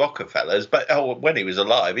 David Rockefeller's, when he was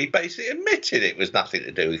alive, he basically admitted it was nothing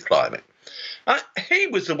to do with climate. He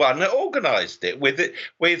was the one that organised it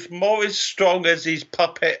with Maurice Strong as his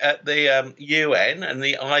puppet at the UN and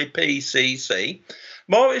the IPCC.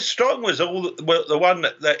 Maurice Strong was the one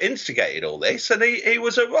that instigated all this, and he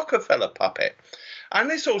was a Rockefeller puppet. And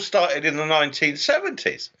this all started in the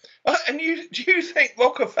 1970s. And do you think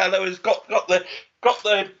Rockefeller has got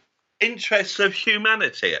the interests of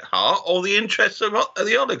humanity at heart, or the interests of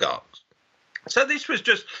the oligarchs? So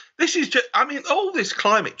all this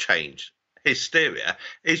climate change hysteria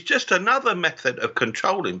is just another method of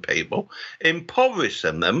controlling people,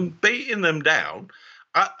 impoverishing them, beating them down,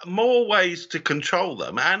 more ways to control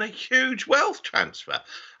them, and a huge wealth transfer.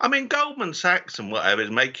 I mean, Goldman Sachs and whatever is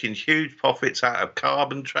making huge profits out of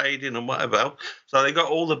carbon trading and whatever else. So they got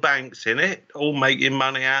all the banks in it, all making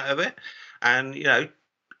money out of it. And,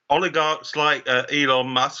 oligarchs like Elon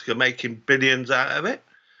Musk are making billions out of it.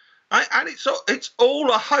 And it's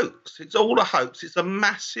all a hoax. It's all a hoax. It's a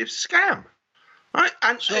massive scam. Right?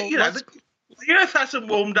 And, so the Earth hasn't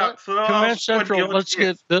warmed up for the last 20 years. Let's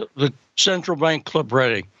get the central bank clip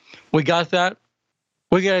ready. We got that?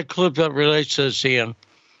 We got a clip that relates to this, Ian.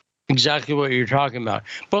 Exactly what you're talking about.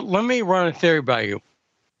 But let me run a theory by you.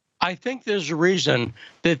 I think there's a reason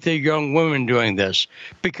that they're young women doing this.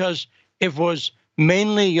 Because if it was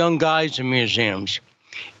mainly young guys in museums,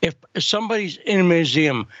 if somebody's in a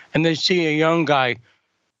museum and they see a young guy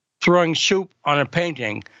throwing soup on a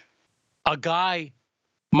painting, a guy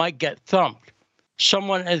might get thumped.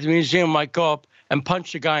 Someone at the museum might go up and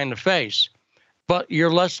punch the guy in the face. But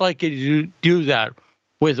you're less likely to do that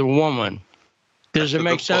with a woman. Does it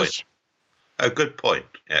make sense? A good point,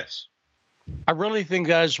 yes. I really think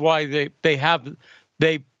that's why they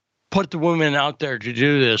put the women out there to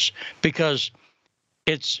do this, because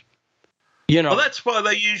it's Well, that's why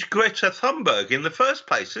they use Greta Thunberg in the first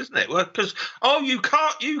place, isn't it? Well, because you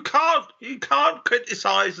can't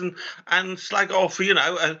criticise and slag off,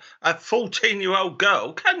 a 14-year-old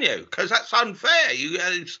girl, can you? Because that's unfair.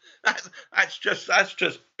 That's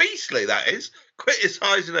just beastly. That is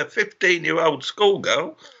criticising a 15-year-old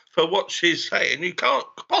schoolgirl for what she's saying. You can't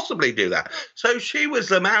possibly do that. So she was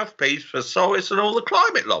the mouthpiece for Soros and all the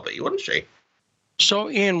climate lobby, wasn't she? So,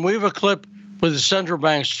 Ian, we have a clip with the central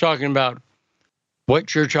banks talking about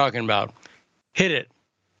what you're talking about. Hit it.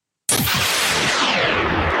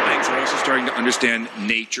 Banks are also starting to understand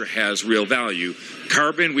nature has real value.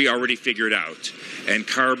 Carbon, we already figured out. And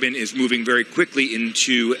carbon is moving very quickly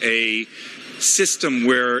into a system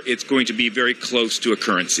where it's going to be very close to a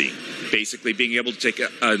currency. Basically, being able to take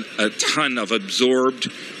a ton of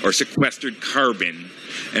absorbed or sequestered carbon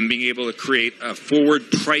and being able to create a forward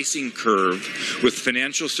pricing curve with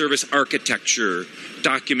financial service architecture,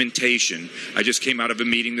 documentation. I just came out of a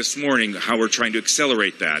meeting this morning how we're trying to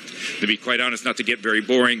accelerate that. To be quite honest, not to get very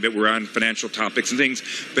boring, that we're on financial topics and things,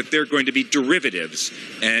 but they're going to be derivatives.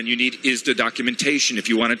 And you need ISDA documentation if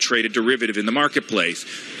you want to trade a derivative in the marketplace.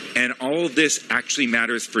 And all of this actually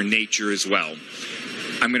matters for nature as well.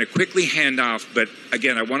 I'm going to quickly hand off, but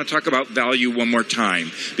again, I want to talk about value one more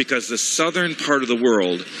time, because the southern part of the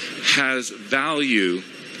world has value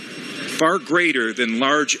far greater than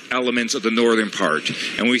large elements of the northern part.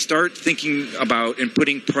 And we start thinking about and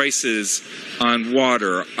putting prices on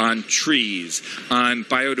water, on trees, on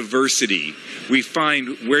biodiversity, we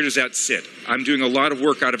find, where does that sit? I'm doing a lot of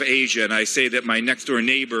work out of Asia, and I say that my next door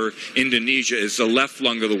neighbor, Indonesia, is the left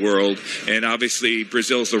lung of the world, and obviously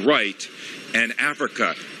Brazil's the right. And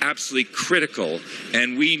Africa, absolutely critical,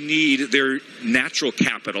 and we need their natural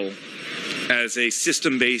capital as a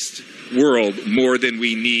system-based world more than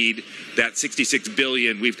we need that 66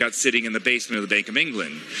 billion we've got sitting in the basement of the Bank of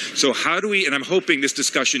England. So how do we, and I'm hoping this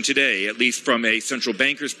discussion today, at least from a central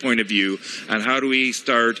banker's point of view, on how do we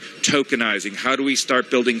start tokenizing, how do we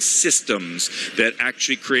start building systems that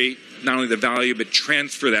actually create not only the value, but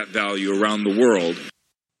transfer that value around the world.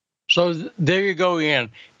 So there you go,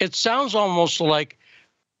 Ian. It sounds almost like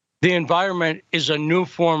the environment is a new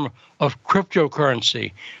form of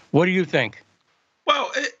cryptocurrency. What do you think? Well,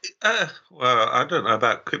 I don't know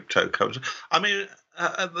about cryptocurrency. I mean,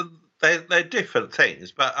 they're different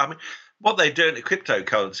things, but I mean, what they're doing to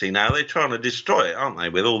cryptocurrency now, they're trying to destroy it, aren't they,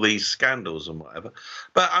 with all these scandals and whatever.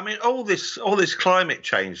 But I mean, all this climate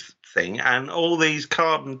change thing and all these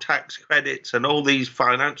carbon tax credits and all these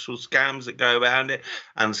financial scams that go around it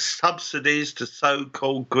and subsidies to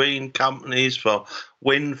so-called green companies for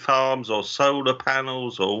wind farms or solar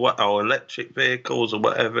panels or electric vehicles or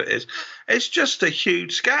whatever it is, it's just a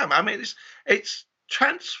huge scam. I mean, it's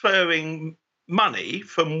transferring money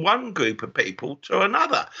from one group of people to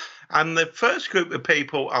another. And the first group of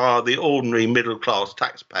people are the ordinary middle-class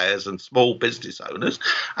taxpayers and small business owners.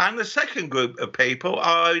 And the second group of people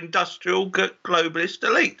are industrial globalist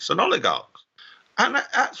elites and oligarchs. And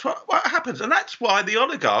that's what happens. And that's why the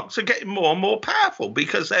oligarchs are getting more and more powerful,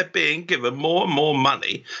 because they're being given more and more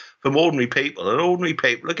money from ordinary people, and ordinary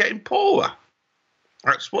people are getting poorer.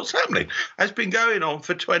 That's what's happening. It's been going on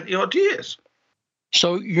for 20-odd years.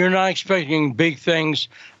 So you're not expecting big things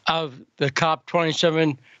of the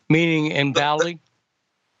COP27 meeting in Bali?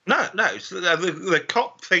 No. So the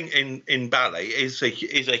COP thing in Bali is a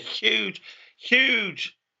huge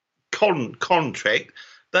contract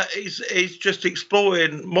that is just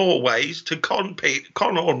exploring more ways to con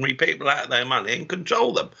ordinary people out of their money and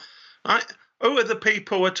control them. Right? Who are the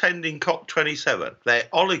people attending COP27? They're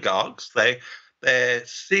oligarchs. They're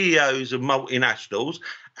CEOs of multinationals,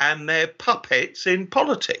 and they're puppets in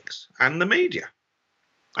politics and the media.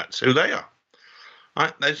 That's who they are.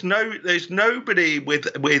 Right? There's nobody with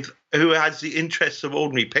who has the interests of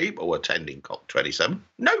ordinary people attending COP27.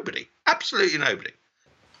 Nobody, absolutely nobody.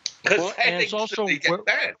 Well, and it's also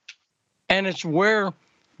where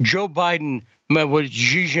Joe Biden met with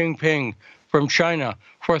Xi Jinping from China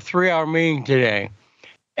for a 3-hour meeting today.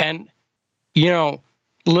 And,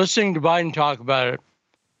 listening to Biden talk about it,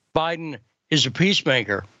 Biden is a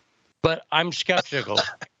peacemaker, but I'm skeptical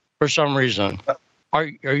for some reason. Are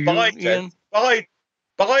you, Ian?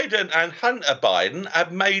 Biden and Hunter Biden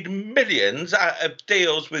have made millions out of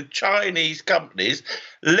deals with Chinese companies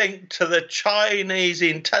linked to the Chinese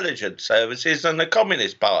intelligence services and the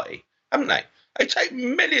Communist Party, haven't they? They take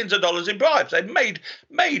millions of dollars in bribes. They've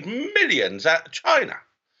made millions out of China.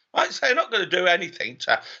 Right? So they're not going to do anything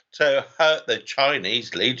to hurt the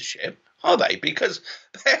Chinese leadership, are they? Because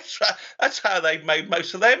that's how they've made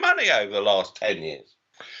most of their money over the last 10 years.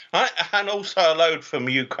 Right? And also a load from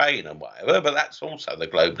Ukraine and whatever, but that's also the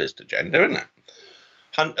globalist agenda, isn't it?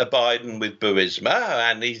 Hunter Biden with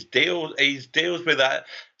Burisma, and he deals with that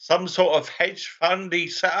some sort of hedge fund he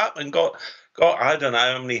set up and got I don't know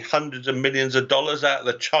how many hundreds of millions of dollars out of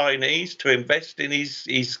the Chinese to invest in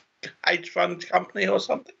his hedge fund company or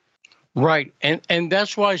something. Right, and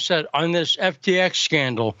that's why I said on this FTX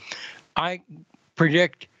scandal, I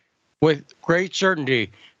predict with great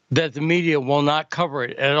certainty that the media will not cover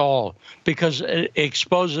it at all because it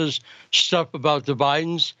exposes stuff about the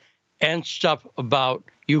Bidens and stuff about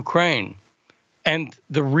Ukraine and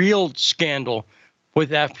the real scandal with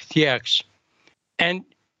FTX. And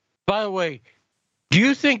by the way, do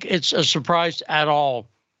you think it's a surprise at all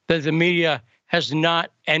that the media has not,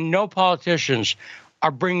 and no politicians are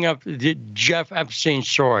bringing up the Jeff Epstein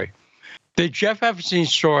story? The Jeff Epstein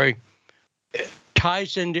story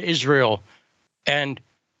ties into Israel, and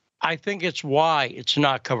I think it's why it's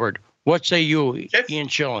not covered. What say you, Ian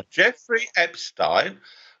Schilling? Jeffrey Epstein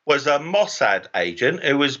was a Mossad agent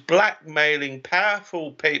who was blackmailing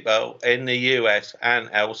powerful people in the US and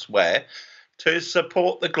elsewhere to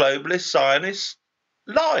support the globalist Zionist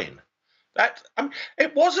line.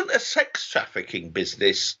 It wasn't a sex trafficking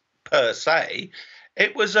business per se.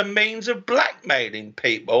 It was a means of blackmailing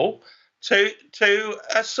people to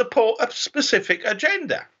support a specific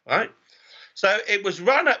agenda, right? So it was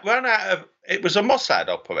run out of. It was a Mossad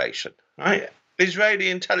operation, right? Israeli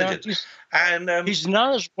intelligence, and he's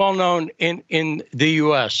not as well known in the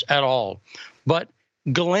U.S. at all. But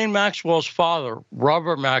Ghislaine Maxwell's father,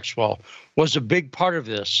 Robert Maxwell, was a big part of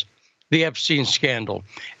this, the Epstein scandal,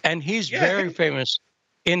 and he's very famous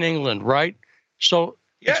in England, right? So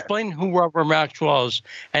explain who Robert Maxwell is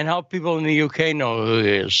and how people in the UK know who he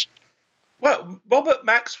is. Well, Robert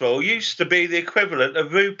Maxwell used to be the equivalent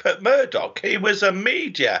of Rupert Murdoch. He was a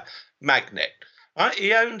media magnate. Right?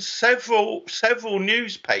 He owned several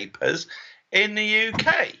newspapers in the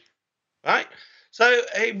UK, right? So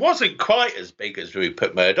he wasn't quite as big as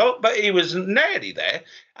Rupert Murdoch, but he was nearly there,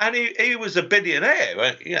 and he was a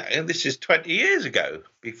billionaire. You know, and this is 20 years ago,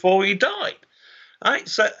 before he died, right?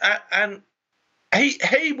 So and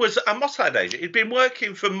he was a Mossad agent. He'd been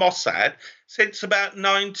working for Mossad since about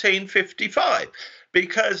 1955.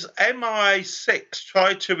 Because MI6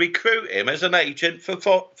 tried to recruit him as an agent for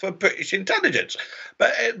British intelligence.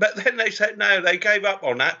 But then they said no, they gave up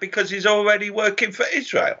on that because he's already working for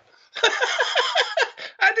Israel.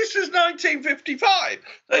 And this is 1955.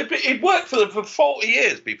 He'd worked for them for 40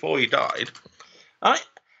 years before he died. Right?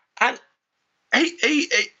 And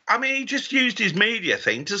he just used his media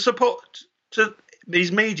thing to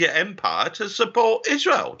his media empire to support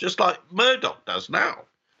Israel, just like Murdoch does now.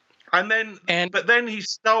 But then he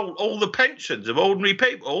stole all the pensions of ordinary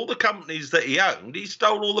people, all the companies that he owned. He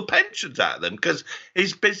stole all the pensions out of them because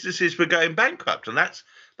his businesses were going bankrupt, and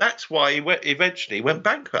that's why he eventually went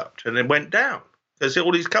bankrupt and then went down because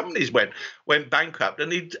all his companies went bankrupt.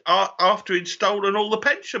 And after he'd stolen all the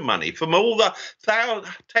pension money from all the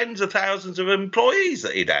tens of thousands of employees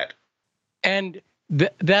that he'd had, and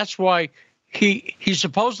that's why he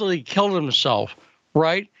supposedly killed himself,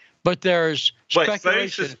 right? But there's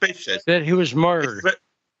speculation that he was murdered.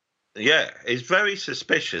 It's very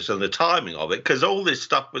suspicious on the timing of it because all this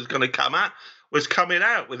stuff was coming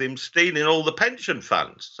out with him stealing all the pension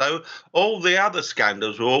funds. So all the other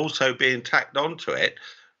scandals were also being tacked onto it.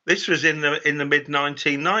 This was in the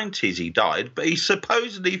mid-1990s he died, but he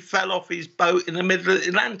supposedly fell off his boat in the middle of the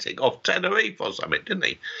Atlantic, off Tenerife or something, didn't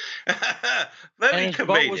he? Very and his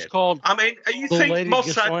convenient. boat was called you think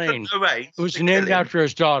Mossad couldn't arrange? It was named after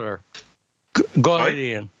his daughter. Go ahead,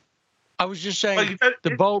 Ian. I was just saying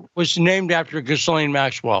the boat was named after Ghislaine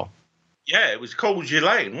Maxwell. Yeah, it was called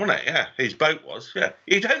Ghislaine, wasn't it? Yeah, his boat was. Yeah,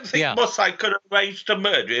 you don't think Mossad could have arranged to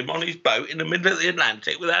murder him on his boat in the middle of the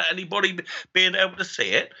Atlantic without anybody being able to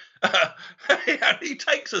see it? He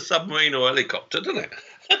takes a submarine or helicopter, doesn't it?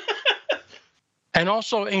 And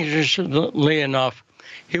also, interestingly enough,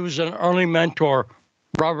 he was an early mentor.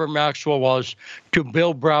 Robert Maxwell was to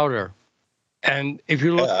Bill Browder. And if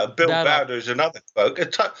you look, Bill Browder is another folk,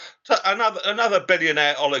 another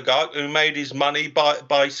billionaire oligarch who made his money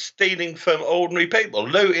by stealing from ordinary people,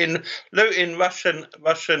 looting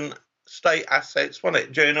Russian state assets, wasn't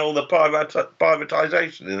it, during all the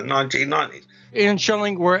privatization in the 1990s. Ian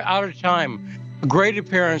Schilling, we're out of time. A great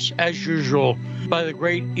appearance, as usual, by the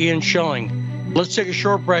great Ian Schilling. Let's take a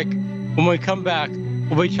short break. When we come back,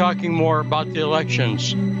 we'll be talking more about the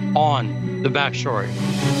elections on The Backstory.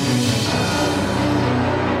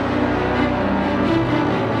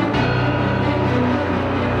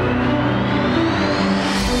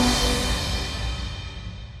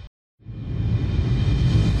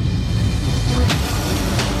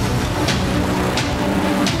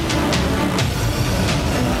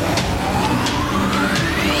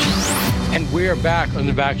 We are back on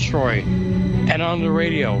the backstory and on the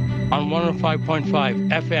radio on 105.5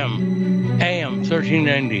 FM, AM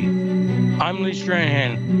 1390. I'm Lee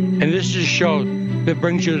Stranahan, and this is a show that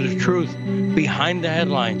brings you the truth behind the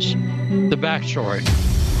headlines, the backstory.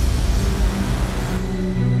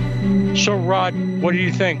 So, Rod, what do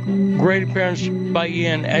you think? Great appearance by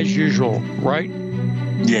Ian as usual, right?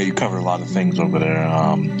 Yeah, you covered a lot of things over there.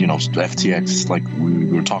 FTX, like we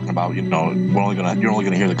were talking about. You're only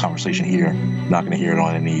gonna hear the conversation here. You're not gonna hear it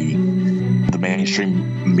on the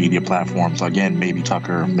mainstream media platforms. Again, maybe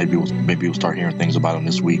Tucker. Maybe we'll start hearing things about him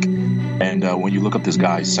this week. And when you look up this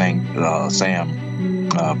guy, Sam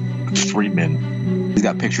Friedman, he's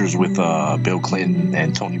got pictures with Bill Clinton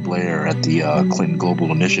and Tony Blair at the Clinton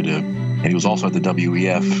Global Initiative, and he was also at the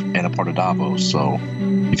WEF and a part of Davos. So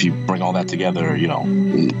if you bring all that together,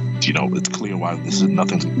 it's clear why this is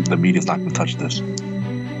nothing. The media's not going to touch this.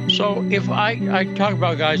 So if I talk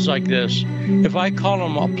about guys like this, if I call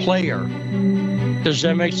them a player, does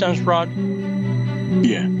that make sense, Rod?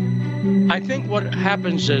 Yeah. I think what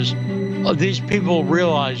happens is these people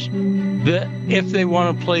realize that if they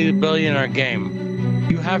want to play the billionaire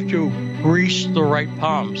game, you have to grease the right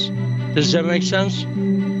palms. Does that make sense?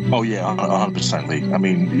 Oh yeah, 100%. Lee. I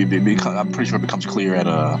mean, I'm pretty sure it becomes clear at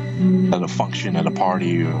a function, at a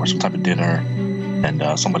party, or some type of dinner, and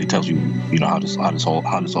somebody tells you, how this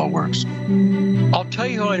all works. I'll tell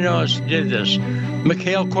you who I know did this.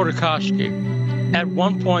 Mikhail Khodorkovsky, at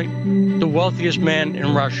one point the wealthiest man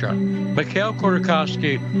in Russia. Mikhail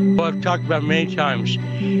Khodorkovsky, who I've talked about many times,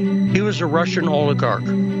 he was a Russian oligarch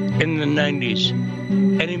in the 90s,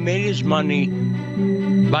 and he made his money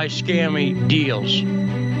by scammy deals.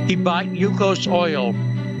 He bought Yukos oil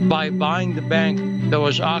by buying the bank that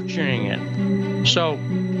was auctioning it. So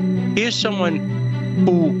here's someone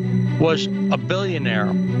who was a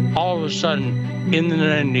billionaire all of a sudden in the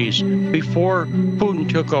 90s, before Putin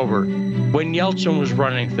took over, when Yeltsin was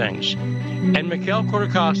running things. And Mikhail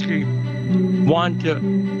Khodorkovsky wanted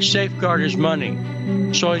to safeguard his money.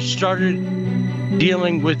 So he started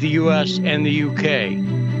dealing with the U.S. and the U.K.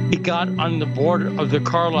 He got on the board of the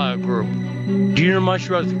Carlyle Group. Do you know much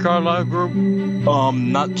about the Carlyle Group?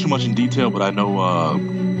 Not too much in detail, but I know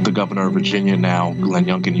the governor of Virginia now, Glenn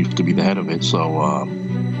Youngkin, used to be the head of it. So,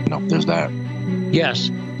 there's that. Yes,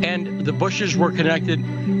 and the Bushes were connected.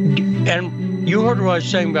 And you heard what I was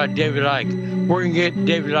saying about David Icke. We're going to get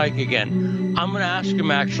David Icke again. I'm going to ask him,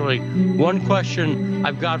 actually, one question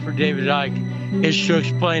I've got for David Icke is to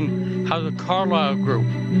explain how the Carlyle Group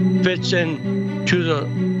fits in to the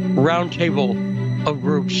round table of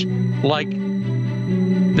groups like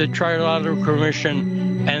the Trilateral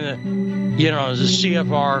Commission and the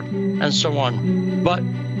CFR and so on. But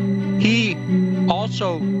he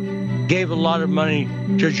also gave a lot of money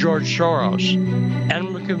to George Soros. And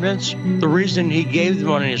I'm convinced the reason he gave the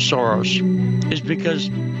money to Soros is because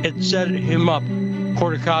it set him up,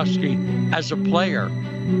 Khodorkovsky, as a player.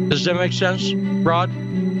 Does that make sense, Rod?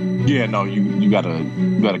 Yeah, no, you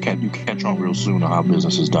catch on real soon on how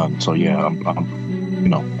business is done. So yeah, I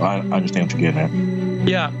understand what you're getting at.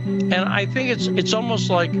 Yeah, and I think it's almost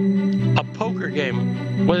like a poker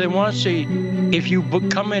game where they want to see if you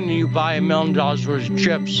come in and you buy $1 million worth of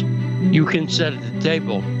chips, you can sit at the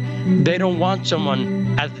table. They don't want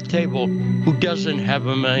someone at the table who doesn't have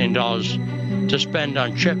 $1 million to spend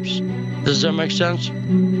on chips. Does that make sense?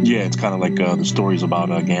 Yeah, it's kind of like the stories about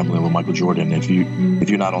gambling with Michael Jordan. If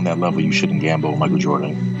you're not on that level, you shouldn't gamble with Michael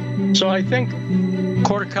Jordan. So I think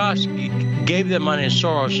Khodorkovsky gave that money to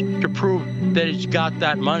Soros to prove that he's got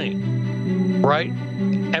that money, right?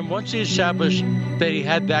 And once he established that he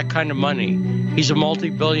had that kind of money, he's a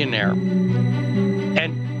multi-billionaire.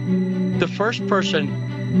 And the first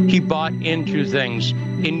person he bought into things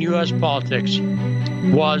in U.S. politics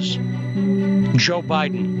was Joe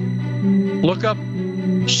Biden. Look up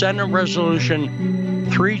Senate Resolution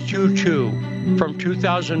 322 from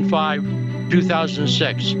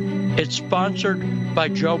 2005-2006. It's sponsored by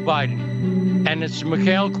Joe Biden, and it's the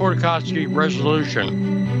Mikhail Khodorkovsky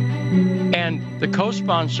resolution. And the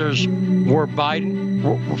co-sponsors were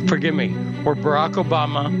were Barack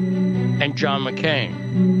Obama and John McCain.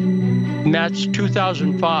 And that's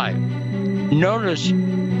 2005. Notice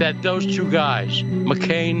that those two guys,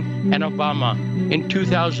 McCain and Obama, in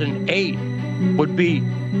 2008 would be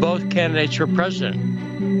both candidates for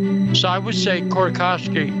president. So I would say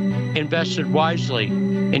Khodorkovsky invested wisely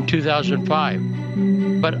in 2005.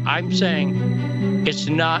 But I'm saying it's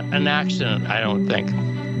not an accident, I don't think.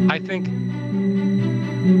 I think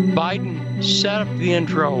Biden set up the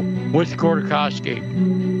intro with Khodorkovsky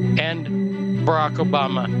and Barack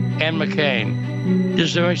Obama and McCain.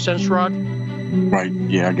 Does that make sense, Rod? Right.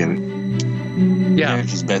 Yeah, I get it. Yeah.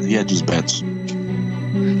 He had just bets.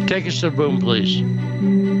 Take us to the boom, please.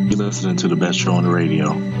 You're listening to the best show on the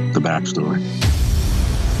radio, The Backstory.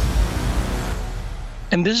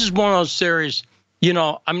 And this is one of those theories,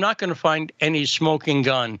 I'm not going to find any smoking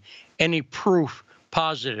gun, any proof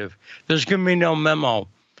positive. There's going to be no memo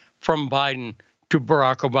from Biden to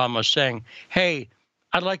Barack Obama saying, hey,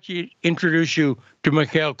 I'd like to introduce you to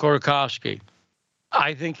Mikhail Khodorkovsky.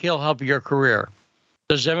 I think he'll help your career.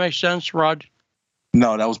 Does that make sense, Rod?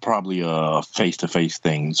 No, that was probably a face-to-face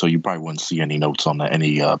thing, so you probably wouldn't see any notes on that,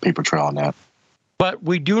 any paper trail on that. But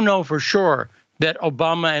we do know for sure that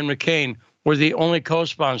Obama and McCain were the only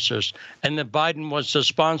co-sponsors, and that Biden was the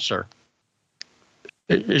sponsor.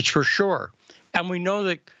 It's for sure. And we know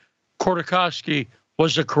that Khodorkovsky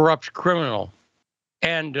was a corrupt criminal.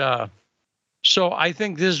 And so I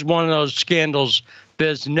think this is one of those scandals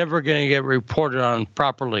that's never going to get reported on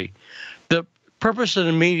properly. The purpose of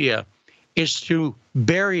the media is to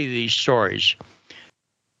bury these stories.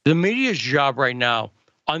 The media's job right now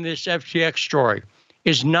on this FTX story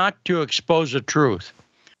is not to expose the truth.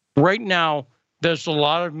 Right now, there's a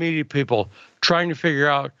lot of media people trying to figure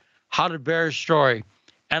out how to bury a story,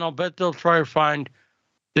 and I'll bet they'll try to find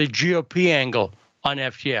the GOP angle on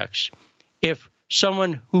FTX. If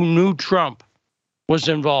someone who knew Trump was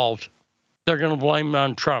involved, they're going to blame it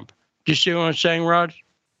on Trump. Do you see what I'm saying, Rod?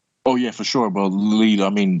 Oh yeah, for sure, bro. Lead.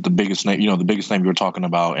 I mean, the biggest name you were talking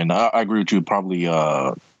about, and I agree with you. Probably,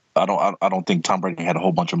 I don't think Tom Brady had a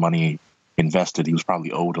whole bunch of money invested. He was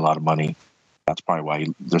probably owed a lot of money. That's probably why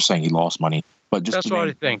they're saying he lost money. But just that's what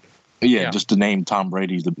I think. Yeah, just to name Tom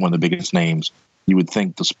Brady, one of the biggest names, you would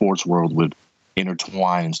think the sports world would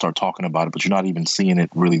intertwine and start talking about it, but you're not even seeing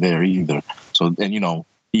it really there either. So, and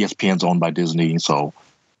ESPN's owned by Disney, so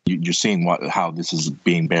you're seeing how this is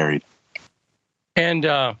being buried. And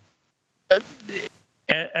at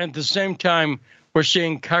the same time, we're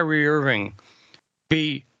seeing Kyrie Irving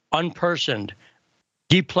be unpersoned,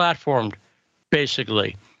 deplatformed,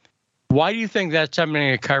 basically. Why do you think that's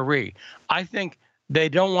happening to Kyrie? I think they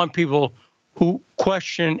don't want people who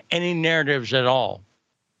question any narratives at all.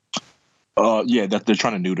 Yeah, that they're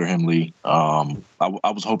trying to neuter him, Lee. I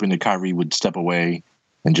was hoping that Kyrie would step away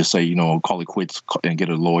and just say, call it quits and get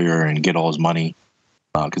a lawyer and get all his money,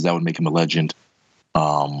 because that would make him a legend.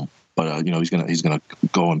 But he's gonna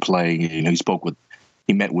go and play.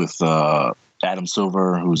 He met with Adam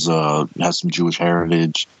Silver, who's has some Jewish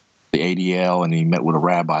heritage, the ADL, and he met with a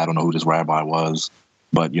rabbi. I don't know who this rabbi was,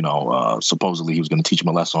 but supposedly he was going to teach him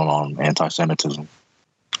a lesson on anti-Semitism.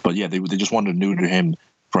 But yeah, they just wanted to neuter him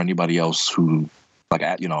for anybody else who, like,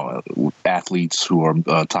 athletes who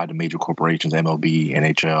are tied to major corporations, MLB,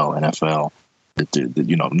 NHL, NFL, that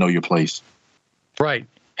know your place. Right.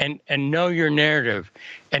 And know your narrative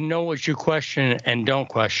and know what you question and don't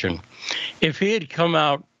question. If he had come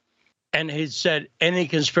out and he'd said any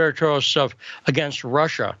conspiratorial stuff against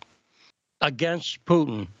Russia, against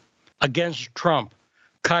Putin, against Trump,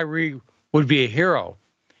 Kyrie would be a hero.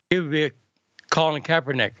 He would be a Colin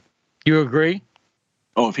Kaepernick. You agree?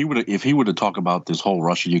 Oh, if he would have talked about this whole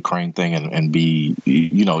Russia-Ukraine thing and be,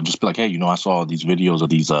 just be like, hey, I saw these videos of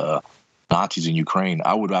these Nazis in Ukraine,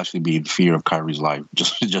 I would actually be in fear of Kyrie's life.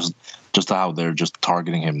 Just how they're just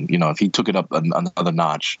targeting him. If he took it up another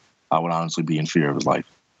notch, I would honestly be in fear of his life.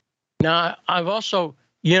 Now, I've also,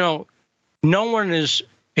 no one is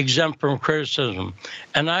exempt from criticism,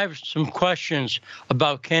 and I have some questions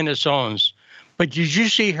about Candace Owens. But did you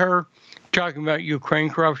see her talking about Ukraine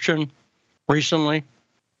corruption recently?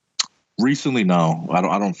 Recently, no. I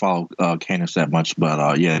don't follow Candace that much, but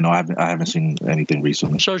I haven't seen anything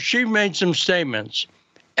recently. So she made some statements,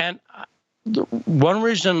 and one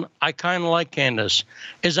reason I kind of like Candace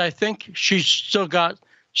is I think she's still got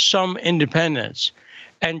some independence,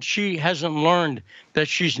 and she hasn't learned that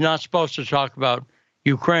she's not supposed to talk about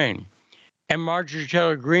Ukraine. And Marjorie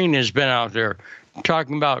Taylor Greene has been out there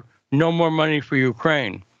talking about no more money for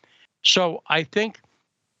Ukraine. So I think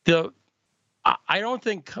I don't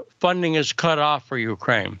think funding is cut off for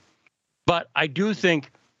Ukraine, but I do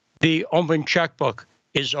think the open checkbook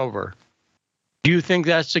is over. Do you think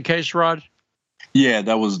that's the case, Rod? Yeah,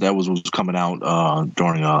 that was what was coming out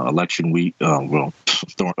during election week. The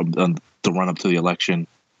run up to the election,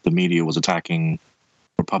 the media was attacking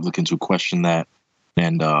Republicans who questioned that,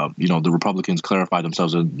 and the Republicans clarified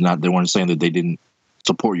themselves. They weren't saying that they didn't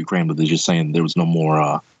support Ukraine, but they're just saying there was no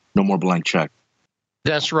more blank check.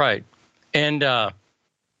 That's right. And I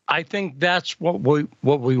think that's what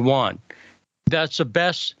we want. That's the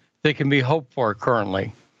best that can be hoped for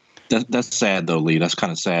currently. That's sad though, Lee. That's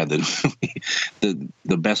kind of sad that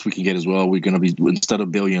the best we can get is, well, we're going to be, instead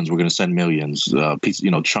of billions, we're going to send millions,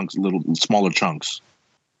 chunks, little smaller chunks.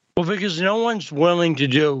 Well, because no one's willing to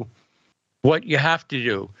do what you have to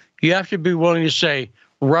do. You have to be willing to say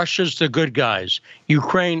Russia's the good guys,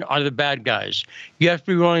 Ukraine are the bad guys. You have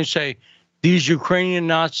to be willing to say these Ukrainian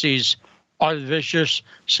Nazis are the vicious,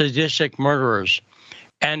 sadistic murderers.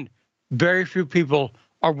 And very few people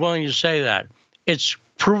are willing to say that. It's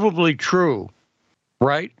provably true,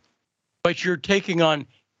 right? But you're taking on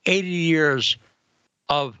 80 years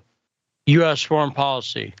of U.S. foreign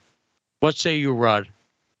policy. What say you, Rod?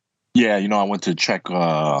 Yeah, I went to check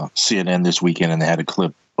CNN this weekend, and they had a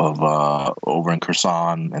clip of over in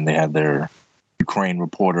Kherson, and they had their Ukraine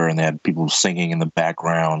reporter, and they had people singing in the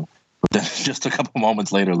background. But then just a couple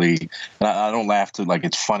moments later, Lee, and I don't laugh to like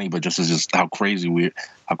it's funny, but just how crazy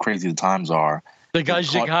the times are. The guy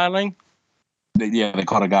Zig Heiling? They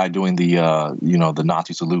caught a guy doing the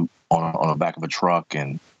Nazi salute on the back of a truck,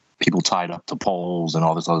 and people tied up to poles and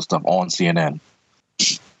all this other stuff on CNN.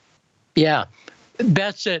 Yeah,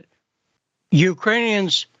 that's it.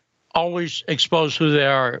 Ukrainians always expose who they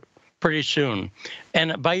are pretty soon.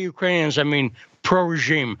 And by Ukrainians, I mean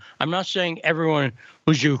pro-regime. I'm not saying everyone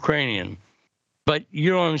who's Ukrainian, but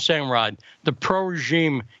you know what I'm saying, Rod. The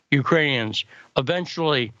pro-regime Ukrainians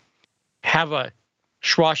eventually have a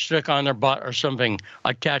swastika on their butt or something,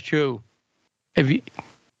 a tattoo. Have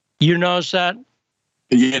you noticed that?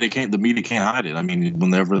 Yeah, they can't. The media can't hide it. I mean,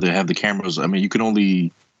 whenever they have the cameras, I mean, you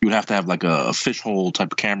would have to have like a fishhole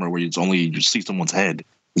type of camera where it's only you see someone's head.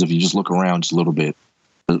 Because if you just look around just a little bit,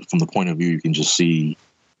 from the point of view, you can just see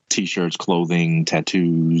T-shirts, clothing,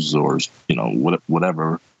 tattoos, or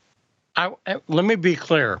whatever. Let me be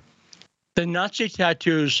clear: the Nazi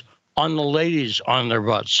tattoos on the ladies on their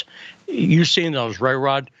butts. You've seen those, right,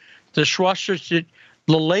 Rod? The swastika.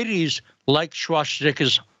 The ladies like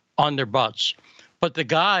swastikas on their butts, but the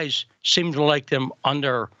guys seem to like them on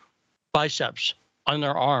their biceps, on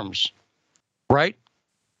their arms, right?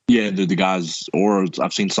 Yeah, the guys, or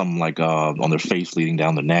I've seen some like on their face leading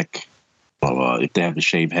down the neck, if they have the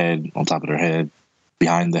shaved head on top of their head,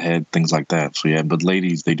 behind the head, things like that. So yeah, but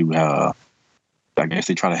ladies, they do have, I guess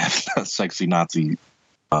they try to have sexy Nazi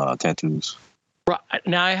tattoos.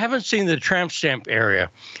 Now, I haven't seen the tramp stamp area.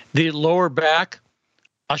 The lower back,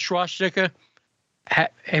 a swastika.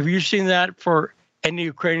 Have you seen that for any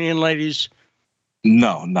Ukrainian ladies?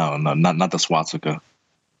 No, not the swastika.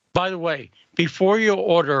 By the way, before you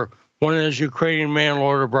order one of those Ukrainian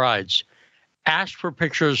mail-order brides, ask for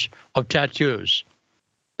pictures of tattoos.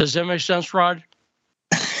 Does that make sense, Rod?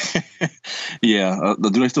 Yeah. Do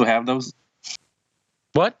they still have those?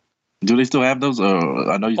 What? Do they still have those?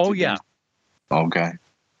 I know you. Oh, yeah. Okay.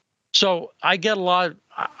 So I get a lot.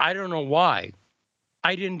 I don't know why.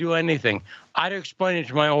 I didn't do anything. I'd explain it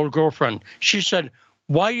to my old girlfriend. She said,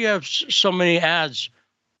 "Why do you have so many ads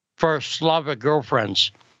for Slavic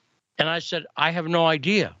girlfriends?" And I said, "I have no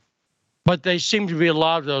idea." But they seem to be a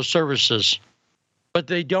lot of those services. But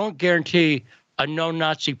they don't guarantee a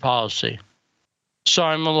no-Nazi policy. So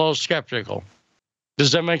I'm a little skeptical.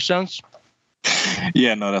 Does that make sense?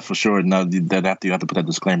 Yeah, no, that's for sure. No, you have to put that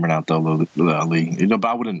disclaimer out though, Lee. But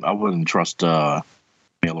I wouldn't trust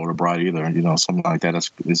mail order bride either. Something like that.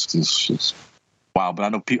 It's just wow. But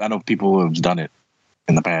I know people who have done it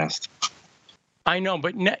in the past. I know,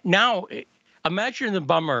 but now imagine the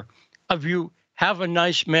bummer of you have a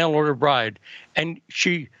nice mail order bride and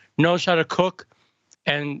she knows how to cook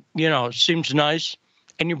and seems nice,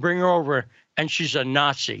 and you bring her over and she's a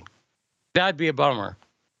Nazi. That'd be a bummer.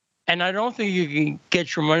 And I don't think you can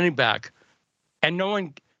get your money back. And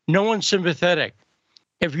no one's sympathetic.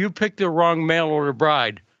 If you pick the wrong mail order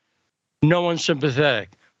bride, no one's sympathetic.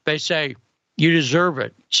 They say, "You deserve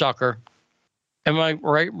it, sucker." Am I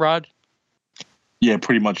right, Rod? Yeah,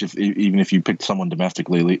 pretty much. Even if you pick someone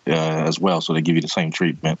domestically as well, so they give you the same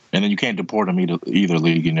treatment, and then you can't deport them either,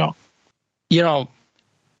 League.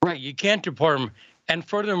 Right? You can't deport them. And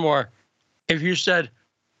furthermore, if you said,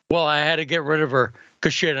 "Well, I had to get rid of her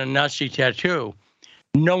because she had a Nazi tattoo,"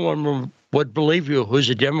 no one would believe you who's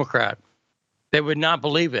a Democrat. They would not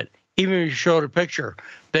believe it. Even if you showed a picture,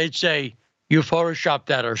 they'd say, "You photoshopped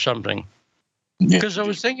that or something." Because I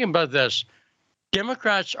was thinking about this.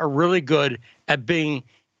 Democrats are really good at being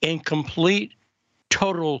in complete,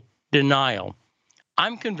 total denial.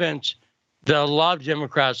 I'm convinced that a lot of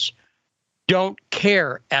Democrats don't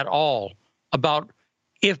care at all about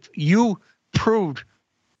if you proved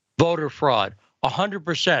voter fraud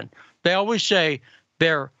 100%. They always say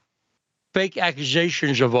they're fake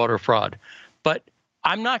accusations of voter fraud. But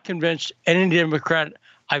I'm not convinced any Democrat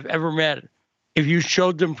I've ever met if you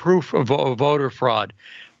showed them proof of voter fraud,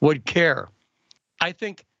 would care. I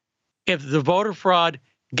think if the voter fraud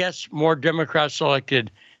gets more Democrats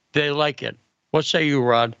elected, they like it. What say you,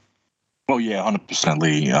 Rod? Oh, yeah, 100%,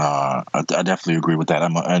 Lee. I definitely agree with that.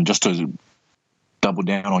 And just to double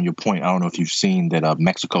down on your point, I don't know if you've seen that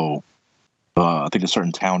Mexico, I think a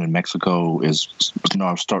certain town in Mexico is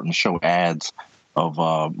starting to show ads of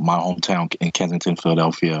my hometown in Kensington,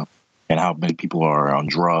 Philadelphia, and how many people are on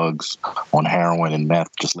drugs, on heroin and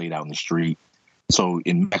meth just laid out in the street. So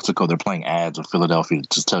in Mexico, they're playing ads of Philadelphia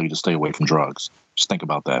to tell you to stay away from drugs. Just think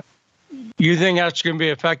about that. You think that's going to be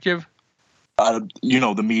effective?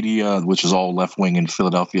 The media, which is all left wing in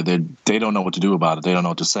Philadelphia, they don't know what to do about it. They don't know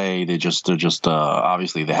what to say. They're just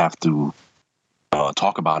obviously they have to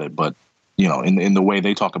talk about it. But in the way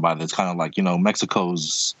they talk about it, it's kind of like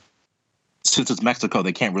since it's Mexico,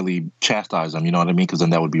 they can't really chastise them. You know what I mean? Because then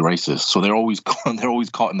that would be racist. So they're always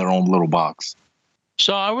caught in their own little box.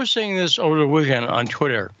 So I was saying this over the weekend on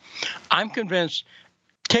Twitter. I'm convinced.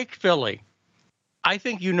 Take Philly. I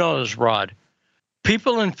think you know this, Rod.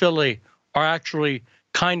 People in Philly are actually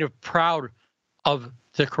kind of proud of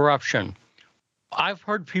the corruption. I've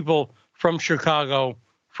heard people from Chicago,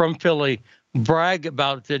 from Philly, brag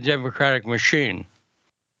about the Democratic machine.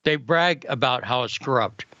 They brag about how it's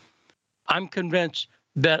corrupt. I'm convinced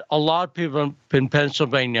that a lot of people in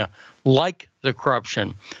Pennsylvania like the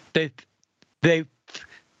corruption. They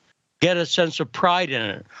get a sense of pride in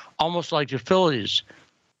it, almost like the Phillies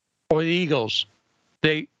or the Eagles.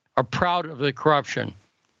 They are proud of the corruption.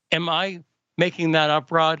 Am I making that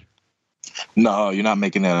up, Rod? No, you're not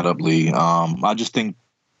making that up, Lee. I just think,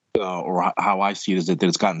 or how I see it, is that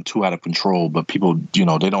it's gotten too out of control. But people, they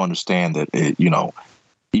don't understand that,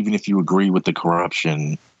 even if you agree with the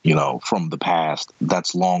corruption, from the past,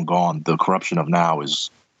 that's long gone. The corruption of now is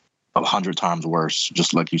 100 times worse.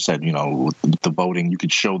 Just like you said, with the voting, you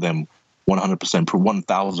could show them 100% proof,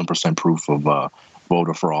 1,000% proof of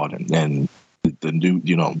voter fraud, and the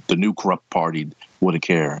new corrupt party wouldn't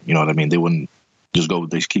care. You know what I mean? They wouldn't just go.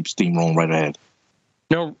 They keep steamrolling right ahead.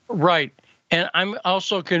 No, right. And I'm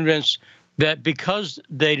also convinced that because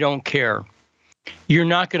they don't care, you're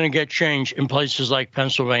not going to get change in places like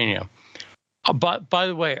Pennsylvania. But by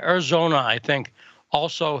the way, Arizona, I think,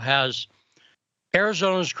 also has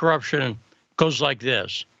Arizona's corruption goes like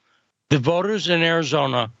this. The voters in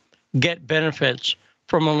Arizona get benefits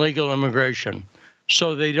from illegal immigration,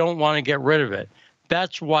 so they don't want to get rid of it.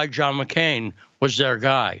 That's why John McCain was their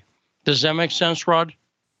guy. Does that make sense, Rod?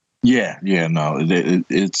 Yeah, no,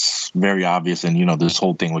 it's very obvious. And, this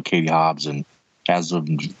whole thing with Katie Hobbs, and as of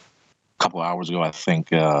a couple of hours ago, I think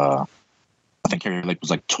Carrie Lake was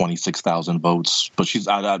like 26,000 votes. But she's,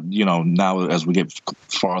 now as we get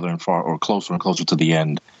farther and closer and closer to the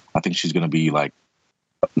end, I think she's going to be like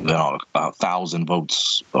 1,000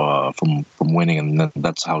 votes from winning, and then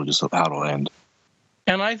that's how it'll end.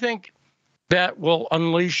 And I think that will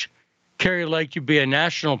unleash Carrie Lake to be a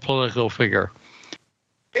national political figure.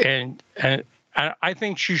 And I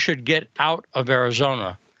think she should get out of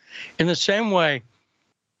Arizona. In the same way,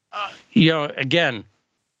 again,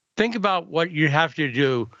 think about what you have to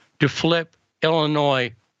do to flip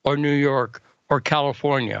Illinois or New York or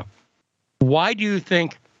California. Why do you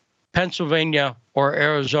think Pennsylvania or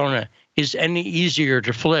Arizona is any easier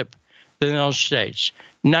to flip than those states?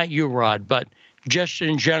 Not you, Rod, but just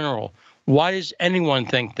in general. Why does anyone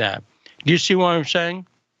think that? Do you see what I'm saying?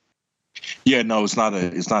 Yeah, no, it's not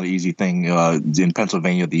an easy thing. In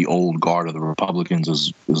Pennsylvania, the old guard of the Republicans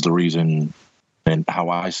is the reason, and how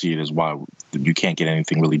I see it is why you can't get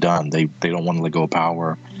anything really done. They don't want to let go of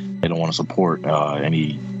power. They don't want to support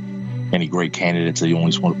any great candidates. They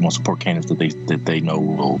only want to support candidates that they know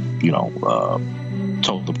will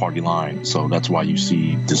toe the party line. So that's why you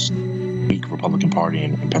see this weak Republican Party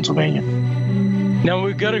in Pennsylvania. Now,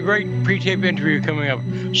 we've got a great pre-tape interview coming up,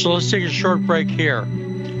 so let's take a short break here.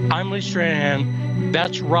 I'm Lee Stranahan.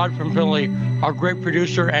 That's Rod from Philly, our great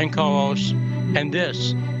producer and co-host, and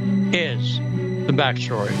this is The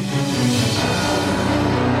Backstory.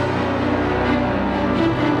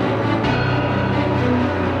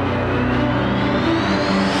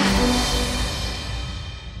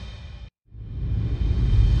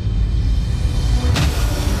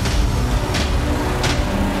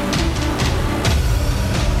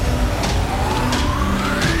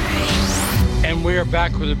 We are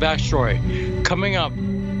back with The Backstory. Coming up,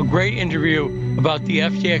 a great interview about the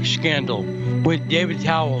FTX scandal with David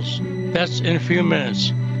Towles. That's in a few minutes.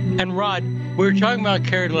 And Rod, we were talking about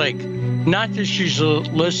Carrie Lake. Not that she's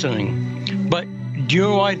listening, but do you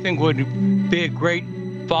know what I think would be a great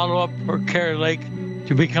follow-up for Carrie Lake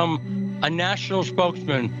to become a national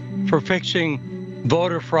spokesman for fixing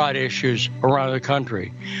voter fraud issues around the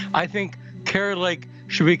country. I think Kari Lake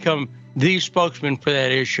should become the spokesman for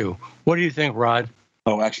that issue. What do you think, Rod?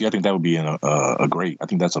 Oh, actually, I think that would be a great. I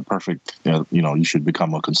think that's a perfect. You should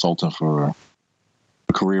become a consultant for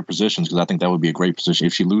career positions, because I think that would be a great position.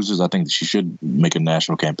 If she loses, I think she should make a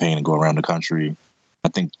national campaign and go around the country. I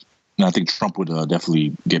think Trump would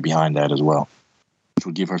definitely get behind that as well, which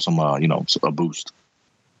would give her some, a boost.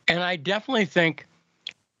 And I definitely think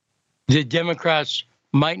the Democrats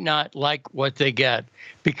might not like what they get,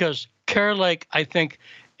 because Kari Lake, I think,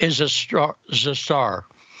 is a star.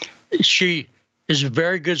 She is a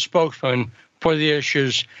very good spokesman for the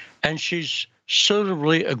issues, and she's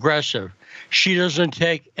suitably aggressive. She doesn't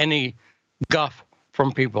take any guff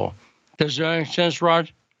from people. Does that make sense,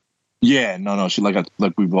 Rod? Yeah, no. She like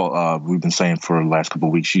we've been saying for the last couple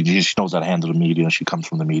of weeks. She knows how to handle the media. She comes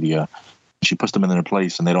from the media. She puts them in their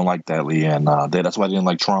place, and they don't like that, Lee. And that's why they didn't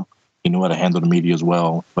like Trump. He knew how to handle the media as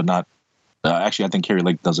well, but not. Actually, I think Kari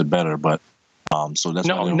Lake does it better. But so that's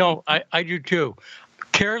I do too.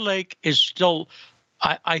 Kari Lake is still,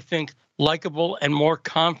 I think, likable and more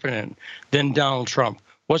confident than Donald Trump.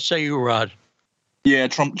 What say you, Rod? Yeah,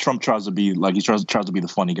 Trump tries to be like, he tries to be the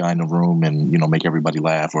funny guy in the room and make everybody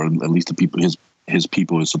laugh, or at least the people, his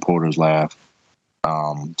people, his supporters laugh.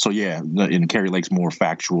 So yeah, and Kari Lake's more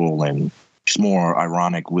factual, and she's more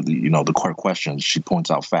ironic with the questions. She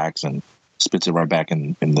points out facts and spits it right back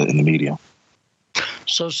in the media.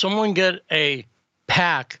 So someone get a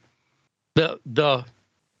PAC,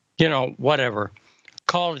 whatever,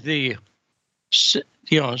 call it the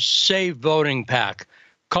Save Voting PAC,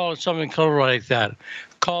 call it something clever like that,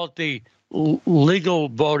 call it the Legal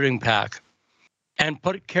Voting PAC, and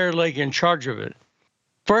put Kari Lake in charge of it.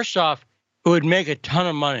 First off, it would make a ton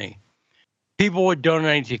of money. People would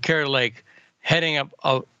donate to Kari Lake heading up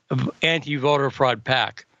a anti-voter fraud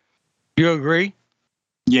PAC. Do you agree?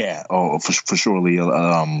 Yeah, for surely.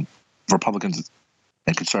 Republicans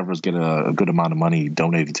and conservatives get a good amount of money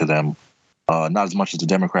donated to them. Not as much as the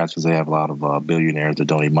Democrats, because they have a lot of billionaires that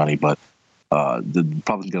donate money, but the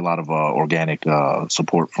Republicans get a lot of organic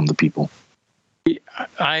support from the people.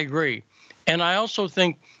 I agree. And I also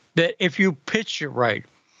think that if you pitched it right,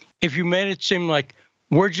 if you made it seem like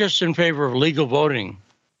we're just in favor of legal voting,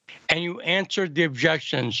 and you answered the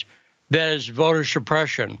objections that is voter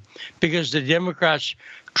suppression, because the Democrats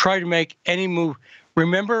try to make any move.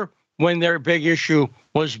 Remember when their big issue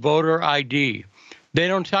was voter ID? They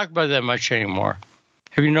don't talk about that much anymore.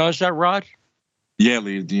 Have you noticed that, Rod? Yeah,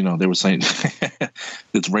 Lee, they were saying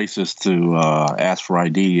it's racist to ask for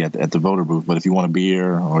ID at the voter booth, but if you want a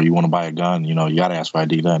beer or you want to buy a gun, you got to ask for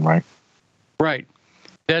ID then, right? Right.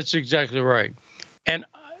 That's exactly right. And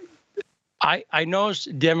I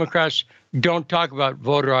noticed Democrats don't talk about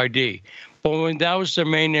voter ID, but when that was the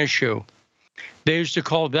main issue, they used to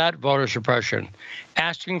call that voter suppression.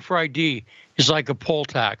 Asking for ID is like a poll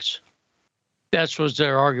tax. That was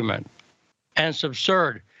their argument. And it's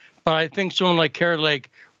absurd. But I think someone like Kari Lake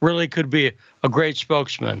really could be a great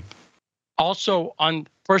spokesman. Also, on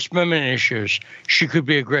First Amendment issues, she could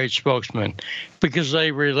be a great spokesman because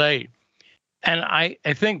they relate. And I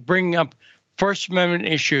think bringing up First Amendment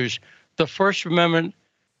issues, the First Amendment,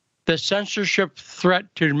 the censorship threat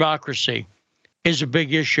to democracy is a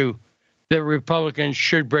big issue that Republicans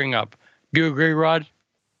should bring up. Do you agree, Rod?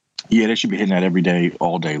 Yeah, they should be hitting that every day,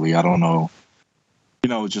 all day, Lee. I don't know.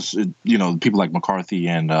 People like McCarthy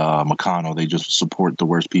and McConnell, they just support the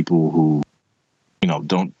worst people who,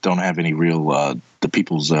 don't have any real the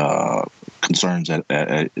people's concerns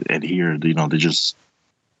adhere. They're just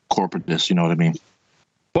corporatists. You know what I mean?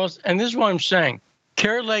 Well, and this is what I'm saying.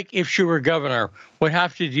 Kari Lake, if she were governor, would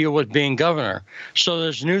have to deal with being governor. So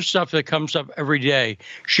there's new stuff that comes up every day.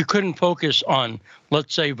 She couldn't focus on,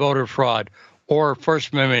 let's say, voter fraud or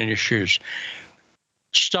First Amendment issues.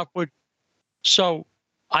 So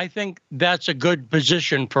I think that's a good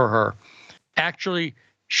position for her. Actually,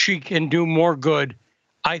 she can do more good,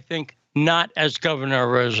 I think, not as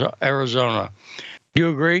governor of Arizona. Do you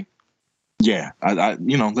agree? Yeah,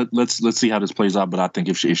 let's see how this plays out. But I think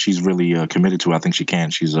if she's really committed to it, I think she can.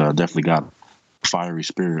 She's definitely got a fiery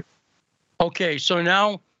spirit. Okay, so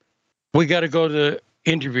now we got to go to the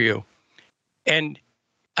interview. And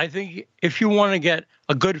I think if you want to get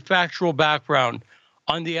a good factual background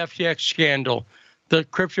on the FTX scandal, the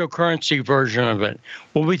cryptocurrency version of it,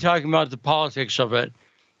 we'll be talking about the politics of it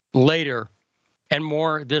later and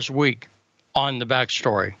more this week on The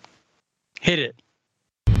Backstory. Hit it.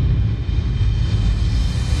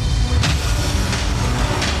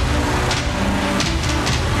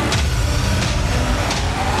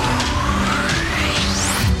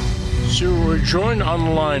 So we're We're joined on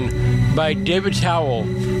the line by David Towell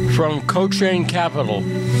from CoChain Capital,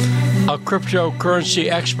 a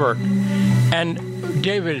cryptocurrency expert. And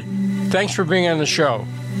David, thanks for being on the show.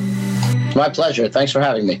 My pleasure. Thanks for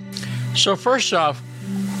having me. So first off,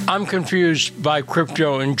 I'm confused by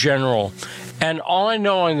crypto in general. And all I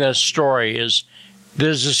know in this story is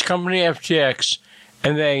there's this company, FTX,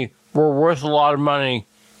 and they were worth a lot of money,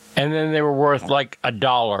 and then they were worth like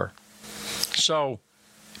 $1. So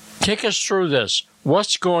take us through this.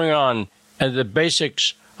 What's going on and the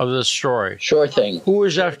basics of this story? Sure thing. Who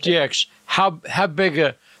is FTX? How big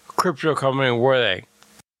a crypto company were they?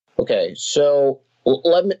 Okay, so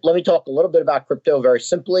let me talk a little bit about crypto very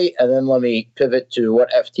simply, and then let me pivot to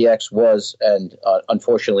what FTX was and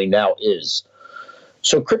unfortunately now is.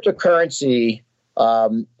 So cryptocurrency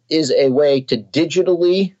is a way to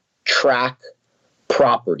digitally track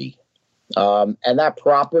property. And that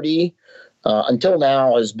property, until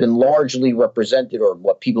now, has been largely represented, or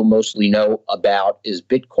what people mostly know about is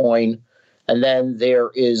Bitcoin. And then there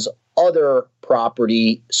is other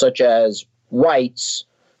property, such as rights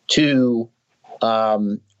to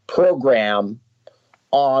program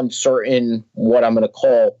on certain, what I'm going to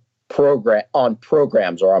call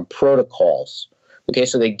programs or on protocols. Okay,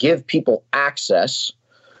 so they give people access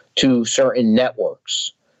to certain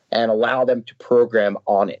networks and allow them to program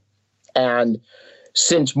on it. And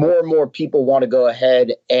since more and more people want to go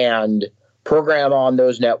ahead and program on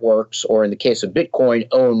those networks, or in the case of Bitcoin,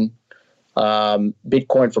 own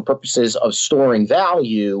Bitcoin for purposes of storing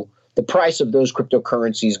value, the price of those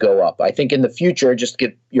cryptocurrencies go up. I think in the future, just to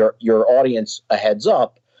give your audience a heads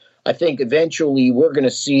up, I think eventually we're going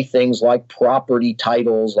to see things like property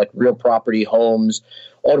titles, like real property, homes,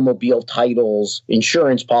 automobile titles,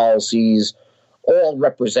 insurance policies, all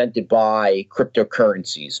represented by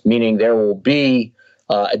cryptocurrencies, meaning there will be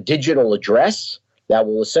a digital address that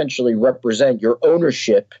will essentially represent your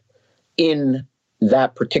ownership in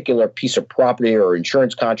that particular piece of property or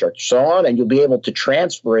insurance contract, so on, and you'll be able to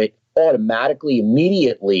transfer it automatically,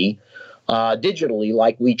 immediately, digitally,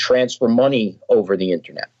 like we transfer money over the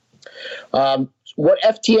internet. What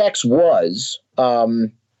FTX was,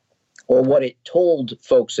 or what it told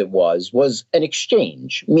folks it was an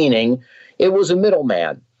exchange, meaning it was a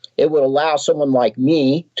middleman. It would allow someone like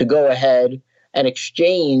me to go ahead and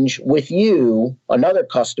exchange with you, another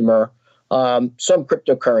customer, some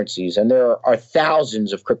cryptocurrencies. And there are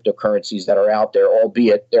thousands of cryptocurrencies that are out there,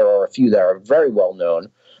 albeit there are a few that are very well known.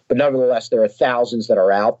 But nevertheless, there are thousands that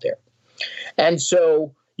are out there. And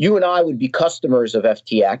so you and I would be customers of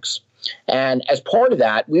FTX. And as part of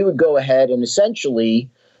that, we would go ahead and essentially,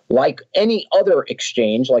 like any other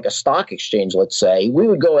exchange, like a stock exchange, let's say, we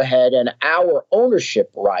would go ahead and our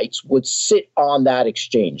ownership rights would sit on that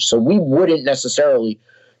exchange. So we wouldn't necessarily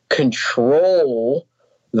control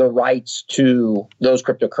the rights to those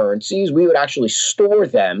cryptocurrencies. We would actually store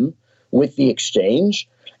them with the exchange.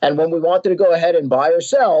 And when we wanted to go ahead and buy or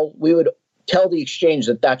sell, we would tell the exchange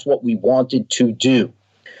that that's what we wanted to do.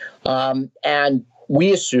 And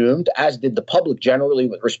we assumed, as did the public generally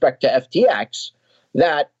with respect to FTX,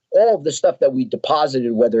 that all of the stuff that we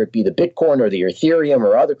deposited, whether it be the Bitcoin or the Ethereum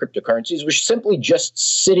or other cryptocurrencies, was simply just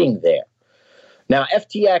sitting there. Now,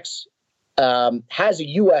 FTX has a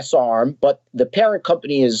U.S. arm, but the parent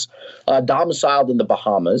company is domiciled in the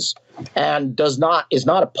Bahamas and is not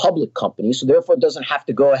a public company, so therefore doesn't have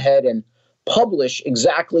to go ahead and publish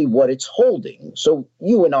exactly what it's holding. So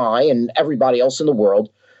you and I and everybody else in the world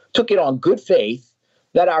took it on good faith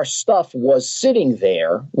that our stuff was sitting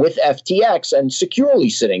there with FTX and securely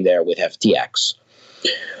sitting there with FTX.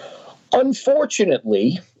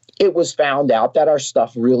 Unfortunately, it was found out that our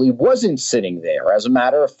stuff really wasn't sitting there. As a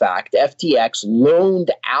matter of fact, FTX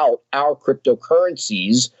loaned out our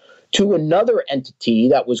cryptocurrencies to another entity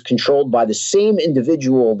that was controlled by the same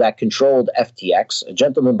individual that controlled FTX, a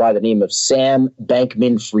gentleman by the name of Sam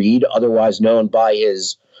Bankman-Fried, otherwise known by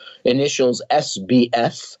his initials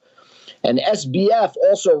SBF. And SBF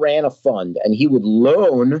also ran a fund, and he would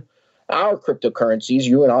loan our cryptocurrencies,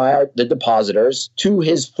 you and I are the depositors, to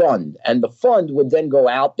his fund. And the fund would then go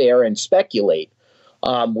out there and speculate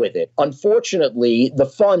with it. Unfortunately, the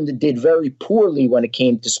fund did very poorly when it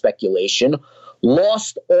came to speculation,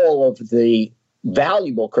 lost all of the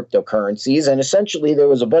valuable cryptocurrencies, and essentially there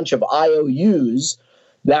was a bunch of IOUs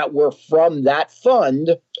that were from that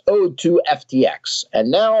fund owed to FTX.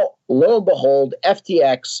 And now, lo and behold,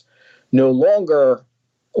 FTX no longer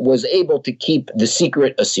was able to keep the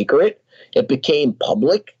secret a secret. It became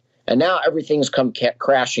public, and now everything's come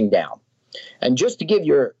crashing down. And just to give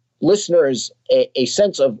your listeners a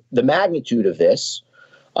sense of the magnitude of this,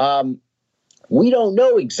 we don't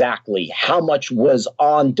know exactly how much was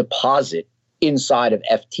on deposit inside of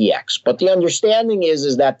FTX. But the understanding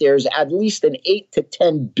is that there's at least an $8 to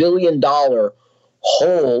 $10 billion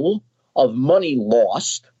hole of money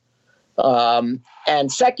lost.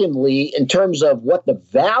 And secondly, in terms of what the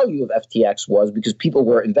value of FTX was, because people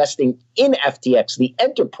were investing in FTX, the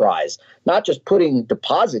enterprise, not just putting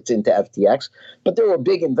deposits into FTX, but there were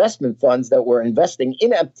big investment funds that were investing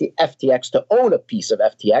in FTX to own a piece of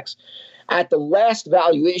FTX. At the last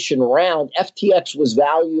valuation round, FTX was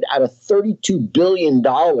valued at a $32 billion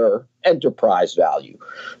enterprise value.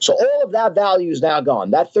 So all of that value is now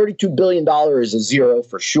gone. That $32 billion is a zero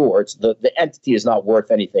for sure. It's the entity is not worth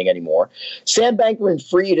anything anymore. Sam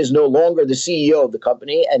Bankman-Fried is no longer the CEO of the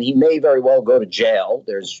company, and he may very well go to jail.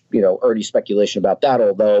 There's, early speculation about that,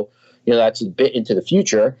 although, that's a bit into the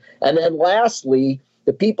future. And then lastly,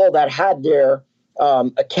 the people that had their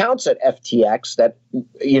accounts at FTX that,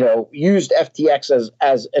 used FTX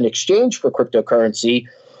as an exchange for cryptocurrency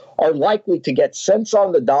are likely to get cents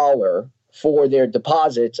on the dollar for their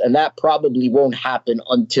deposits. And that probably won't happen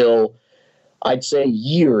until, I'd say,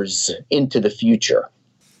 years into the future.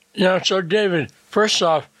 So David, first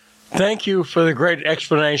off, thank you for the great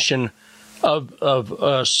explanation of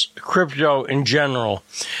crypto in general.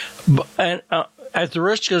 And at the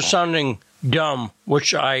risk of sounding dumb,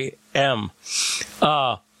 which I am,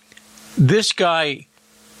 this guy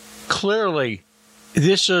clearly,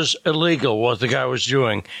 this is illegal what the guy was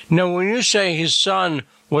doing. Now, when you say his son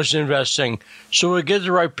was investing, so we get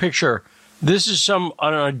the right picture, this is an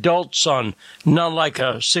adult son, not like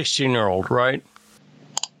a 16-year-old, right?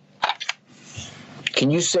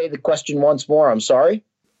 Can you say the question once more? I'm sorry.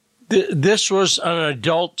 This was an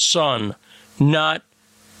adult son, not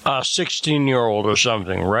a 16-year-old or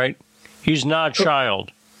something, right? He's not a child.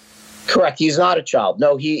 Correct. He's not a child.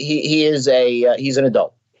 No, he is he's an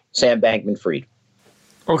adult. Sam Bankman-Fried.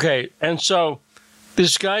 Okay, and so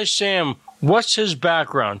this guy Sam, what's his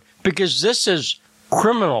background? Because this is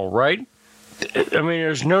criminal, right? I mean,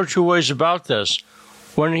 there's no two ways about this.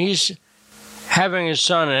 When he's having his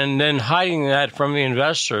son and then hiding that from the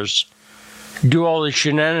investors, do all these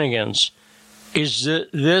shenanigans, is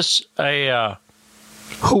this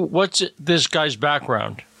what's this guy's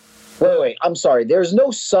background? Wait, I'm sorry. There's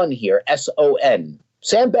no son here, S-O-N.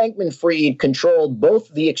 Sam Bankman-Fried controlled both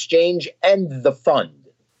the exchange and the fund.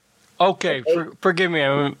 Okay, forgive me,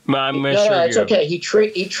 I misheard you. No, it's okay. He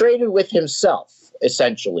traded with himself,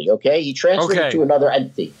 essentially, okay? He transferred it to another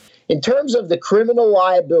entity. In terms of the criminal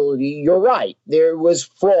liability, you're right. There was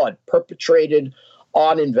fraud perpetrated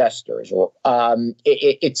on investors.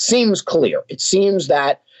 It seems clear. It seems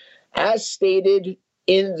that, as stated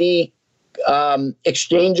in the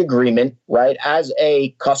exchange agreement, right, as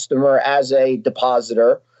a customer, as a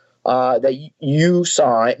depositor, that you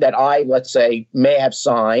sign, that I, let's say, may have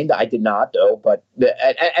signed. I did not, though, but the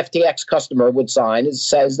FTX customer would sign. It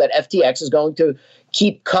says that FTX is going to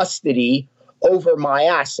keep custody over my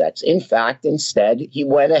assets. In fact, instead, he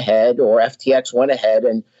went ahead, or FTX went ahead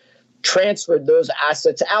and transferred those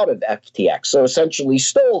assets out of FTX. So essentially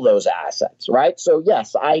stole those assets, right? So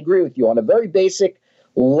yes, I agree with you on a very basic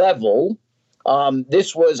level.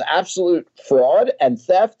 This was absolute fraud and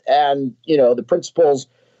theft, and the principals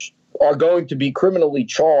are going to be criminally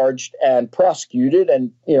charged and prosecuted.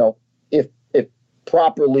 And if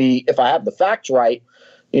properly, if I have the facts right,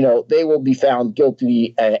 they will be found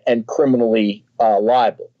guilty and criminally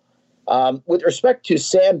liable. With respect to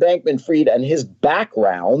Sam Bankman-Fried and his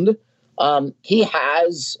background, he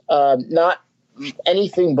has not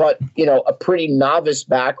anything but a pretty novice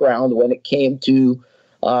background when it came to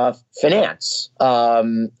finance.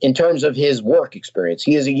 In terms of his work experience,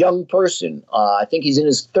 he is a young person. I think he's in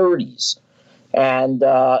his 30s, and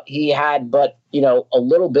he had but a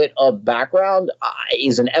little bit of background.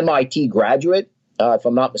 He's an MIT graduate, if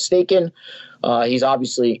I'm not mistaken. He's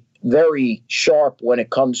obviously very sharp when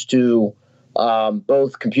it comes to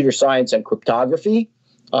both computer science and cryptography,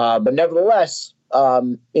 but nevertheless,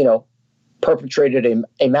 perpetrated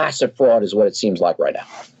a massive fraud is what it seems like right now.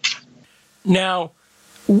 Now,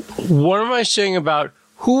 what am I saying about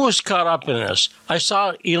who was caught up in this? I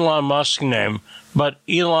saw Elon Musk's name, but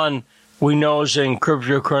Elon, we know, is in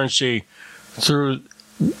cryptocurrency through,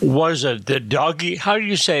 what is it, the doggy? How do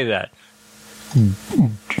you say that?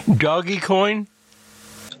 Doggy coin?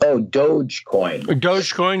 Oh, Dogecoin.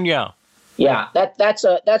 Dogecoin, yeah. Yeah,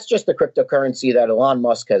 that's just the cryptocurrency that Elon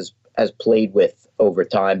Musk has played with over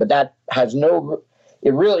time, but that has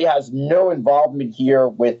it really has no involvement here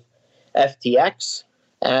with FTX.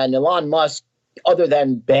 And Elon Musk, other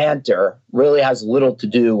than banter, really has little to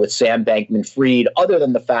do with Sam Bankman-Fried, other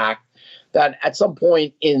than the fact that at some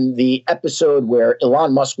point in the episode where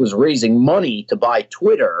Elon Musk was raising money to buy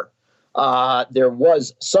Twitter, there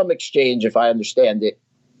was some exchange, if I understand it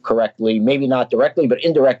correctly, maybe not directly, but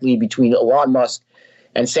indirectly, between Elon Musk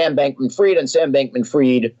and Sam Bankman-Fried, and Sam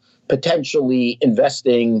Bankman-Fried potentially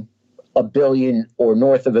investing $1 billion or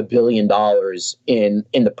north of $1 billion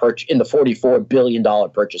in the $44 billion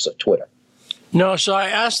purchase of Twitter. No, so I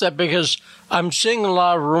asked that because I'm seeing a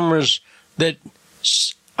lot of rumors that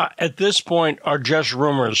at this point are just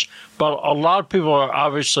rumors, but a lot of people are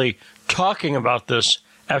obviously talking about this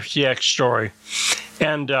FTX story.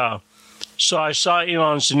 And so I saw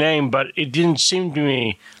Elon's name, but it didn't seem to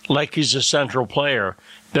me like he's a central player.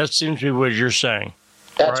 That seems to be what you're saying.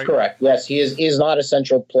 That's right? correct. Yes, he is not a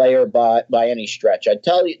central player by any stretch. I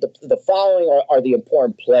tell you, the following are the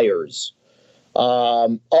important players.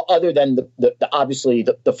 Other than obviously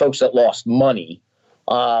the folks that lost money,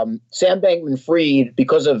 Sam Bankman-Fried,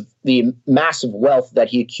 because of the massive wealth that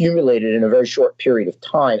he accumulated in a very short period of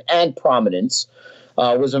time and prominence,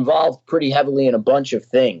 was involved pretty heavily in a bunch of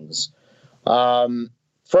things.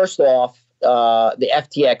 First off, the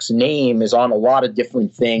FTX name is on a lot of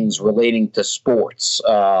different things relating to sports,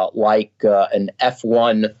 like an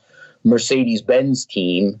F1 Mercedes-Benz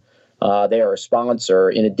team. They are a sponsor.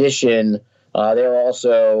 In addition, they're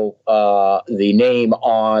also the name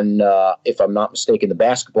on, if I'm not mistaken, the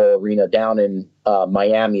basketball arena down in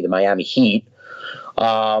Miami, the Miami Heat.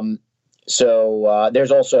 So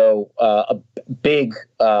there's also a big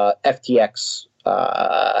FTX,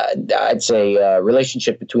 I'd say,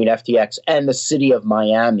 relationship between FTX and the city of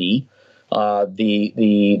Miami.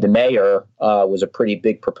 The mayor was a pretty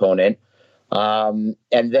big proponent. And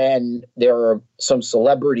then there are some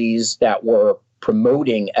celebrities that were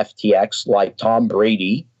promoting FTX, like Tom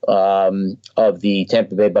Brady of the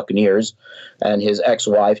Tampa Bay Buccaneers and his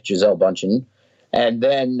ex-wife, Gisele Bündchen. And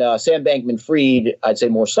then Sam Bankman-Fried, I'd say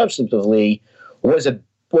more substantively, was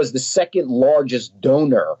the second largest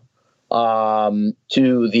donor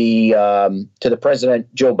to the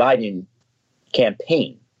President Joe Biden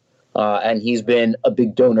campaign. And he's been a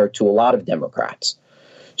big donor to a lot of Democrats.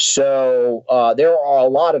 So there are a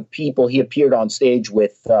lot of people. He appeared on stage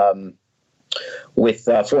with former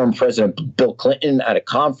President Bill Clinton at a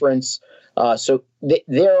conference. So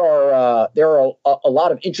there are a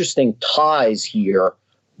lot of interesting ties here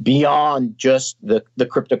beyond just the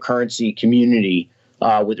cryptocurrency community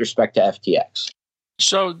with respect to FTX.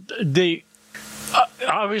 So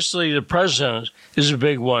obviously the president is a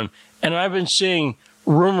big one, and I've been seeing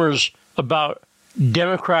rumors about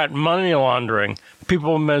Democrat money laundering.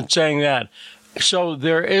 People have been saying that. So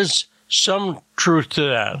there is some truth to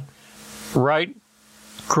that, right?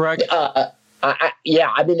 Correct?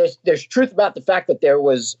 Yeah, I mean, there's truth about the fact that there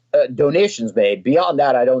was donations made. Beyond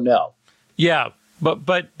that, I don't know. Yeah,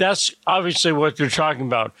 but that's obviously what they're talking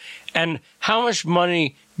about. And how much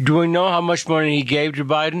money, do we know how much money he gave to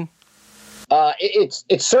Biden?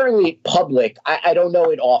 It's certainly public. I don't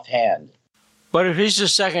know it offhand. But if he's the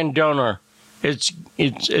second donor, it's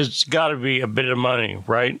got to be a bit of money,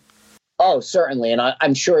 right? Oh, certainly. And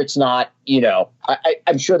I'm sure it's not,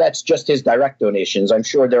 I'm sure that's just his direct donations. I'm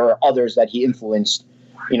sure there are others that he influenced,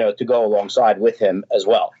 to go alongside with him as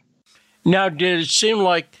well. Now, did it seem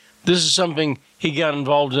like this is something he got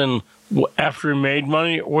involved in after he made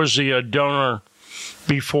money, or was he a donor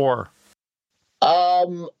before?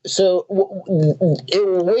 So it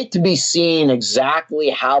will wait to be seen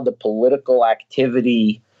exactly how the political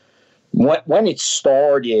activity, when it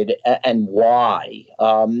started and why.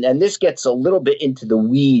 And this gets a little bit into the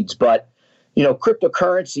weeds, but,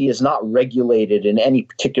 cryptocurrency is not regulated in any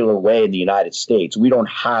particular way in the United States. We don't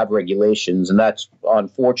have regulations, and that's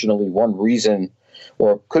unfortunately one reason,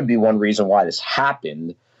 or could be one reason why this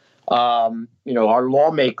happened. Our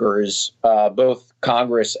lawmakers, both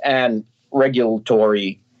Congress and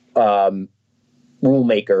regulatory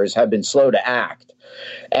rulemakers, have been slow to act.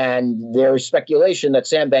 And there is speculation that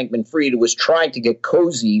Sam Bankman-Fried was trying to get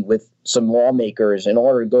cozy with some lawmakers in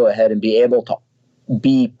order to go ahead and be able to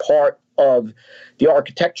be part of the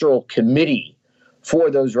architectural committee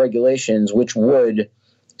for those regulations, which would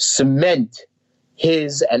cement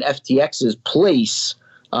his and FTX's place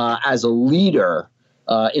as a leader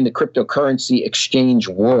in the cryptocurrency exchange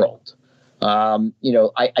world.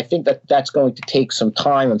 I think that's going to take some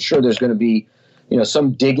time. I'm sure there's going to be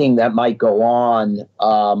some digging that might go on.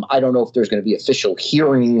 I don't know if there's going to be official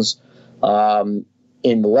hearings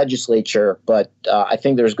in the legislature, but I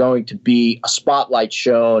think there's going to be a spotlight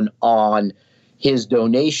shown on his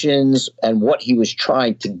donations and what he was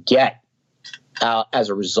trying to get as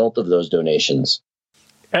a result of those donations.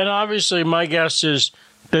 And obviously, my guess is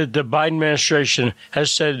that the Biden administration has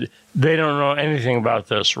said they don't know anything about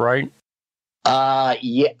this, right?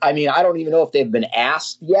 Yeah. I mean, I don't even know if they've been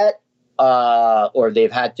asked yet. or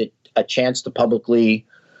they've had a chance to publicly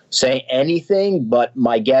say anything, but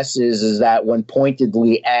my guess is that when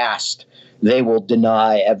pointedly asked, they will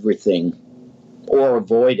deny everything or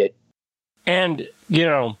avoid it. And,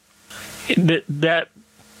 that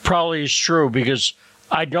probably is true, because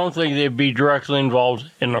I don't think they'd be directly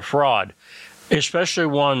involved in a fraud, especially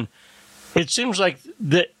one. It seems like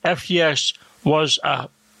the FTX was a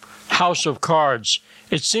house of cards.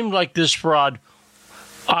 It seemed like this fraud,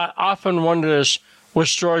 I often wonder this with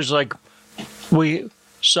stories like we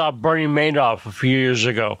saw Bernie Madoff a few years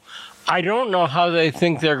ago. I don't know how they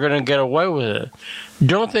think they're going to get away with it.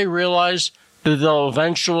 Don't they realize that they'll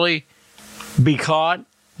eventually be caught?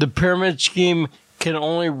 The pyramid scheme can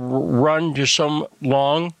only run to so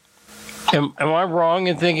long. Am I wrong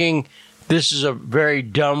in thinking this is a very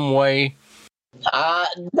dumb way?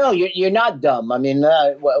 No, you're not dumb. I mean,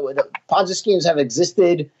 Ponzi schemes have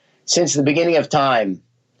existed since the beginning of time.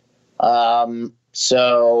 I'm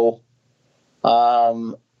sure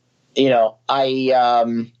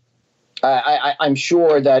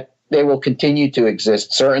that they will continue to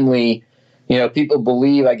exist. Certainly, people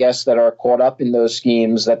believe, I guess, that are caught up in those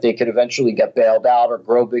schemes that they could eventually get bailed out or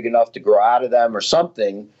grow big enough to grow out of them or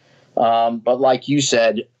something. But like you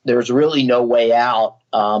said, there's really no way out.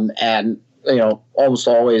 And almost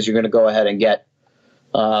always you're going to go ahead and get,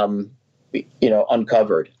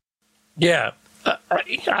 uncovered. Yeah.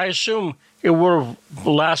 I assume it would have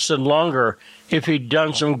lasted longer if he'd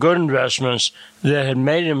done some good investments that had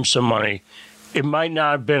made him some money. It might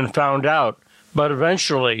not have been found out, but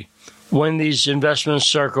eventually, when these investments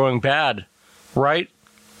start going bad, right?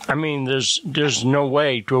 I mean, there's no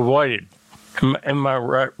way to avoid it. Am I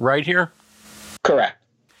right here? Correct.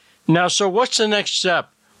 Now, so what's the next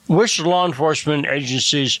step? Which law enforcement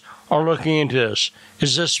agencies are looking into this?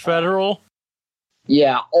 Is this federal?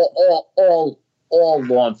 Yeah, all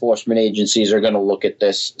law enforcement agencies are going to look at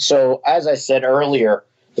this. So, as I said earlier,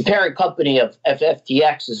 the parent company of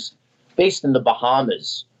FTX is based in the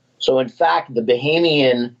Bahamas. So, in fact, the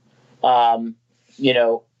Bahamian,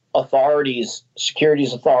 authorities,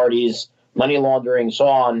 securities authorities, money laundering, so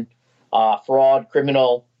on, fraud,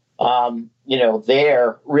 criminal,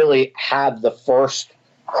 there really have the first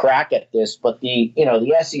crack at this. But the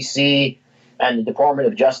SEC and the Department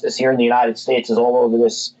of Justice here in the United States is all over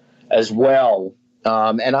this as well.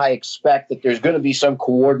 And I expect that there's going to be some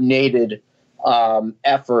coordinated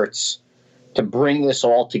efforts to bring this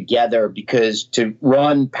all together, because to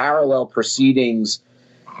run parallel proceedings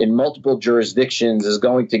in multiple jurisdictions is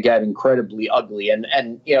going to get incredibly ugly. And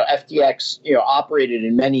FTX, operated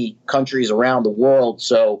in many countries around the world.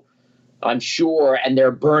 So I'm sure, and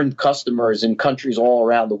they're burned customers in countries all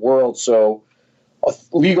around the world. So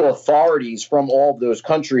legal authorities from all of those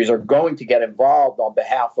countries are going to get involved on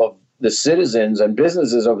behalf of the citizens and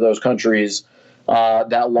businesses of those countries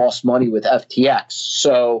that lost money with FTX.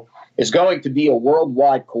 So it's going to be a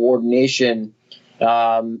worldwide coordination.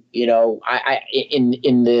 In the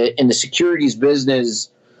securities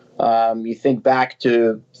business, you think back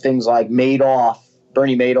to things like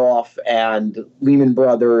Bernie Madoff, and Lehman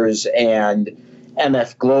Brothers, and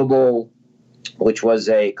MF Global, which was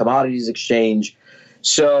a commodities exchange.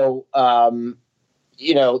 So,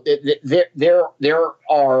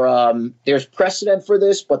 there's precedent for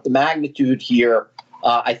this, but the magnitude here,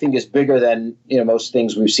 I think, is bigger than most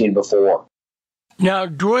things we've seen before. Now,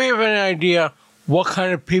 do we have any idea what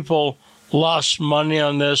kind of people lost money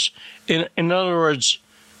on this? In other words,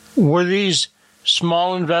 were these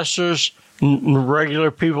small investors, regular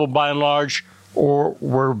people by and large, or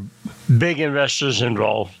were big investors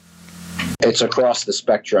involved? It's across the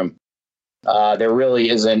spectrum. There really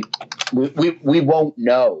isn't. We won't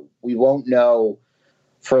know. We won't know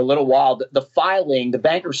for a little while. The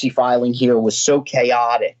bankruptcy filing here was so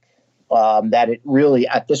chaotic that it really,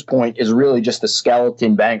 at this point, is really just a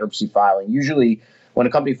skeleton bankruptcy filing. Usually, when a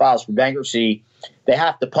company files for bankruptcy, they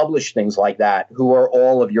have to publish things like that. Who are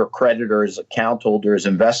all of your creditors, account holders,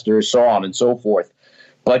 investors, so on and so forth.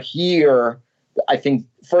 But here, I think,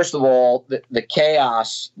 first of all, the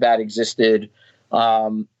chaos that existed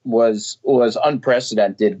was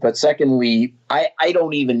unprecedented. But secondly, I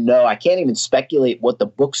don't even know. I can't even speculate what the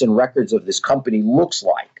books and records of this company looks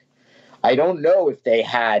like. I don't know if they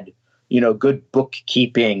had, good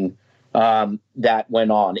bookkeeping that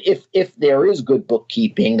went on. If there is good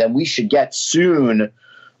bookkeeping, then we should get soon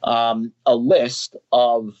a list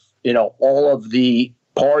of all of the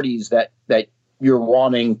parties that you're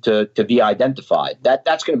wanting to be identified.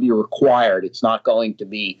 That's going to be required. It's not going to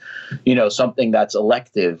be something that's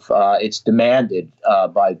elective. It's demanded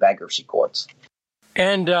by bankruptcy courts.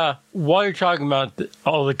 And while you're talking about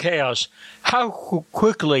all the chaos, how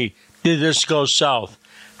quickly did this go south?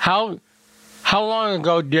 How long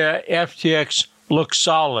ago did FTX look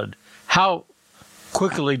solid? How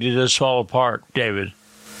quickly did this fall apart, David?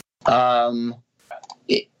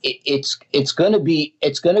 It's going to be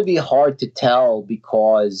hard to tell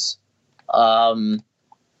because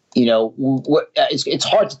it's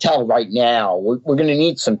hard to tell right now. We're going to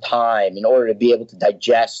need some time in order to be able to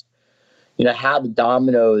digest, how the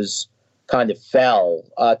dominoes kind of fell.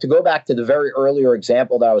 To go back to the very earlier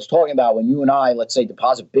example that I was talking about, when you and I, let's say,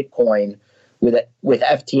 deposit Bitcoin with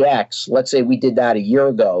FTX, let's say we did that a year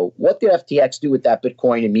ago. What did FTX do with that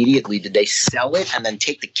Bitcoin immediately? Did they sell it and then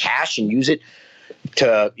take the cash and use it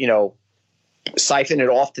to, siphon it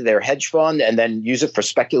off to their hedge fund and then use it for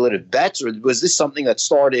speculative bets? Or was this something that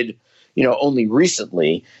started, only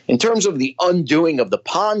recently? In terms of the undoing of the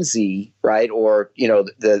Ponzi, right, or the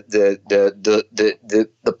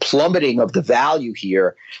plummeting of the value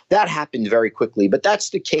here, that happened very quickly. But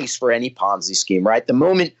that's the case for any Ponzi scheme, right? The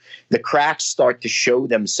moment the cracks start to show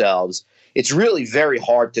themselves, it's really very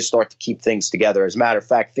hard to start to keep things together. As a matter of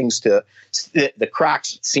fact, the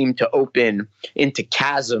cracks seem to open into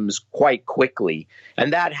chasms quite quickly,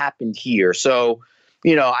 and that happened here. So,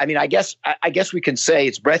 I guess we can say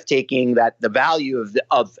it's breathtaking that the value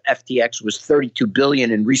of FTX was $32 billion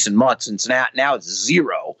in recent months, and now it's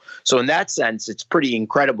zero. So in that sense, it's pretty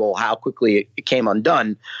incredible how quickly it came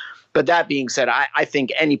undone. But that being said, I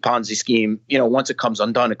think any Ponzi scheme, once it comes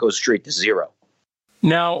undone, it goes straight to zero.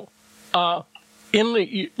 Now,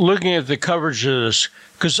 looking at the coverage of this,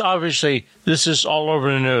 because obviously this is all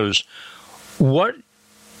over the news, what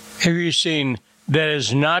have you seen that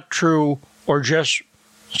is not true or just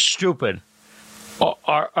stupid?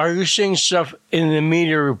 Are you seeing stuff in the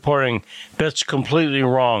media reporting that's completely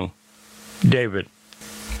wrong, David?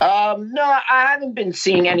 No, I haven't been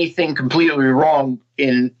seeing anything completely wrong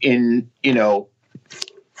in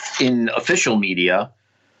official media.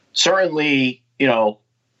 Certainly,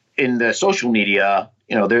 in the social media,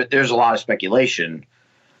 there's a lot of speculation.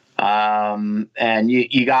 And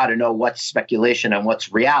you got to know what's speculation and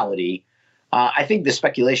what's reality. I think the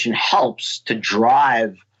speculation helps to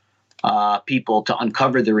drive people to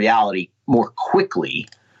uncover the reality more quickly.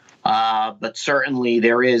 But certainly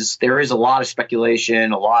there is a lot of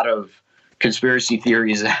speculation, a lot of conspiracy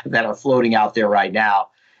theories that are floating out there right now.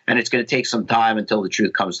 And it's going to take some time until the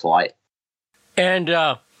truth comes to light. And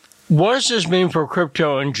what does this mean for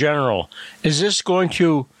crypto in general? Is this going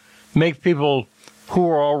to make people who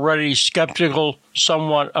are already skeptical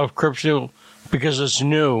somewhat of crypto because it's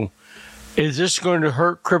new? Is this going to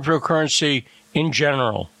hurt cryptocurrency in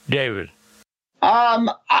general, David?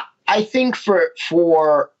 I think for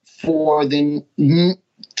the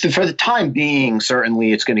time being,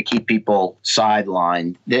 certainly it's going to keep people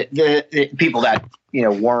sidelined. The people that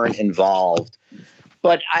weren't involved.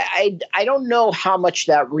 But I don't know how much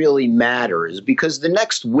that really matters, because the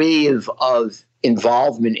next wave of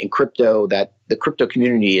involvement in crypto that the crypto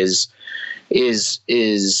community is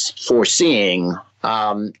foreseeing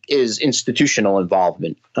is institutional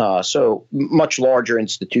involvement. So much larger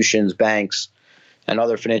institutions, banks, and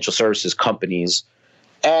other financial services companies.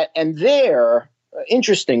 And there,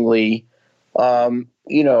 interestingly, I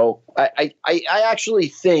actually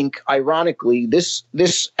think, ironically, this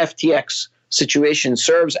FTX situation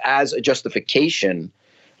serves as a justification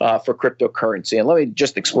for cryptocurrency. And let me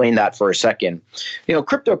just explain that for a second.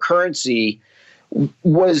 Cryptocurrency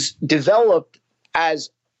was developed as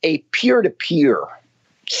a peer-to-peer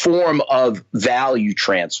form of value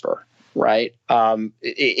transfer, right?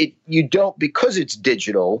 Because it's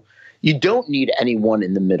digital, you don't need anyone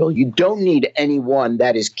in the middle. You don't need anyone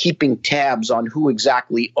that is keeping tabs on who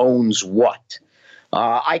exactly owns what.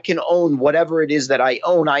 I can own whatever it is that I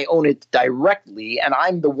own. I own it directly, and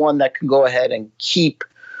I'm the one that can go ahead and keep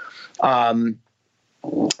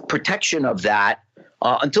protection of that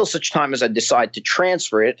until such time as I decide to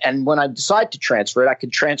transfer it. And when I decide to transfer it, I can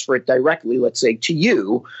transfer it directly, let's say, to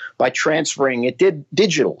you by transferring it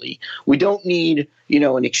digitally. We don't need,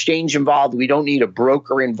 an exchange involved. We don't need a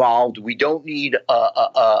broker involved. We don't need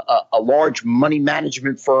a large money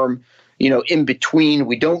management firm, in between.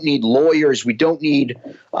 We don't need lawyers. We don't need,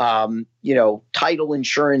 title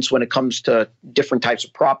insurance when it comes to different types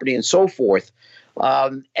of property and so forth.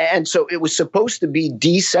 And so it was supposed to be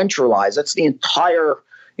decentralized. That's the entire,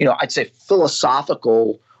 I'd say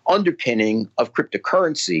philosophical underpinning of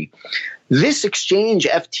cryptocurrency. This exchange,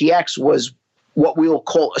 FTX, was what we will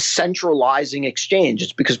call a centralizing exchange.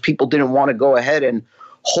 It's because people didn't want to go ahead and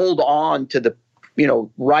hold on to the,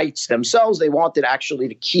 rights themselves. They wanted actually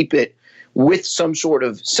to keep it with some sort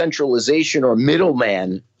of centralization or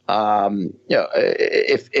middleman,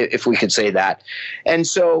 if we could say that. And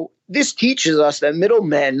so this teaches us that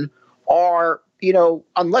middlemen are,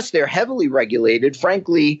 unless they're heavily regulated,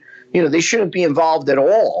 frankly, they shouldn't be involved at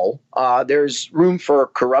all. There's room for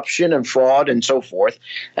corruption and fraud and so forth.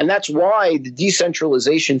 And that's why the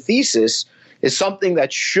decentralization thesis is something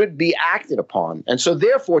that should be acted upon. And so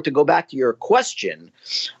therefore, to go back to your question,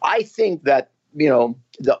 I think that,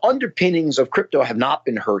 the underpinnings of crypto have not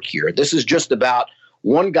been hurt here. This is just about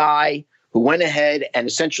one guy who went ahead and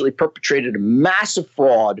essentially perpetrated a massive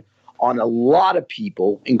fraud on a lot of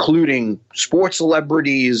people, including sports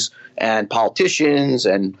celebrities and politicians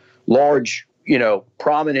and large,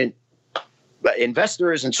 prominent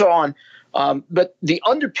investors and so on. But the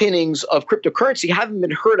underpinnings of cryptocurrency haven't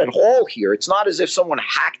been hurt at all here. It's not as if someone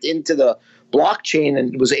hacked into the blockchain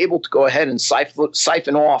and was able to go ahead and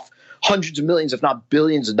siphon off hundreds of millions, if not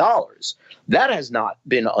billions of dollars. That has not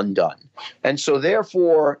been undone. And so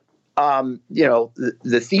therefore,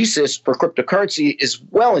 the thesis for cryptocurrency is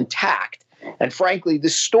well intact. And frankly,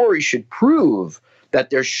 this story should prove that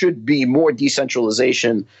there should be more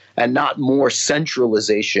decentralization and not more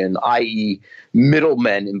centralization, i.e.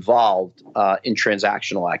 middlemen involved in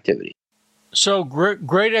transactional activity. So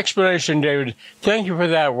great explanation, David. Thank you for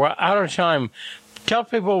that. We're out of time. Tell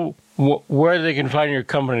people where they can find your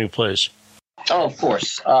company, please. Oh, of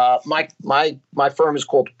course. My firm is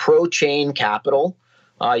called ProChain Capital.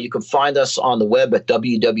 You can find us on the web at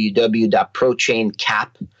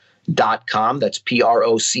www.procaincap.com. That's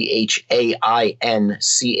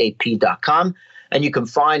PROCHAINCAP.com. And you can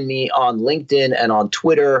find me on LinkedIn and on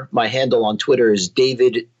Twitter. My handle on Twitter is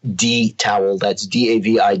David D. Towel. That's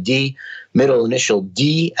DAVID, middle initial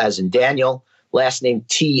D as in Daniel, last name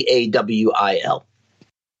TAWIL.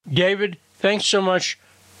 David, thanks so much.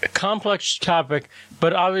 A complex topic,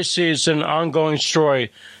 but obviously it's an ongoing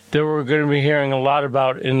story that we're going to be hearing a lot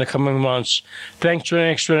about in the coming months. Thanks for the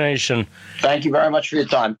explanation. Thank you very much for your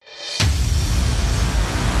time.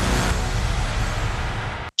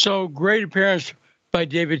 So, great appearance by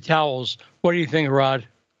David Towles. What do you think, Rod?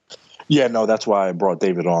 Yeah, no, that's why I brought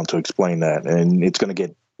David on to explain that. And it's going to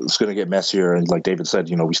get messier. And like David said,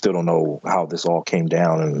 we still don't know how this all came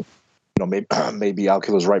down. And maybe Al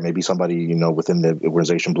Killer's right. Maybe somebody, within the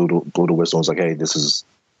organization blew the whistle and was like, hey, this is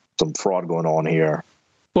some fraud going on here.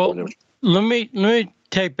 Well, let me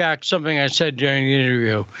take back something I said during the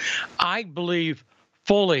interview. I believe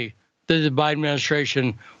fully that the Biden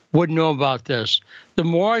administration would know about this. The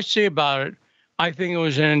more I see about it, I think it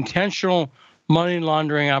was an intentional money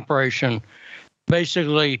laundering operation,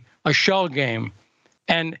 basically a shell game.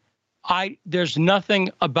 And there's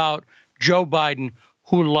nothing about Joe Biden,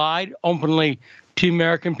 who lied openly to the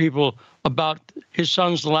American people about his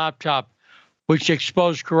son's laptop, which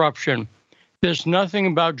exposed corruption. There's nothing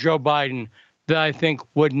about Joe Biden that I think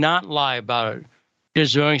would not lie about it.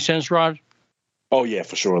 Does that make sense, Rod? Oh, yeah,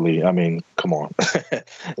 for sure, Lee. I mean, come on.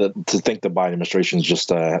 To think the Biden administration just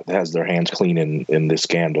has their hands clean in this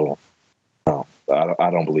scandal, no,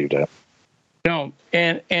 I don't believe that. No,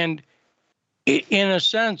 and in a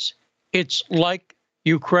sense, it's like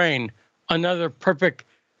Ukraine, another perfect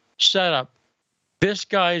setup. This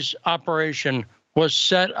guy's operation was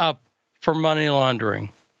set up for money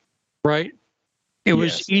laundering, right? It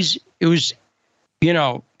was easy. It was,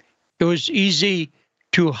 it was easy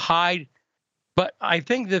to hide. But I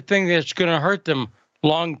think the thing that's going to hurt them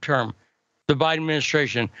long term, the Biden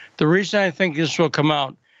administration, the reason I think this will come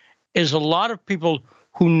out is a lot of people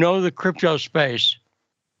who know the crypto space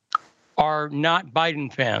are not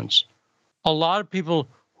Biden fans. A lot of people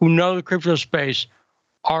who know the crypto space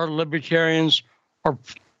are libertarians or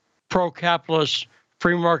pro-capitalist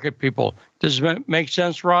free market people. Does it make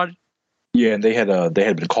sense, Rod? Yeah, and they had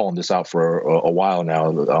been calling this out for a while now.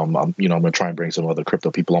 I'm going to try and bring some other crypto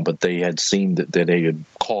people on, but they had seen that they had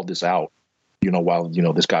called this out, while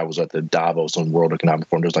this guy was at the Davos on World Economic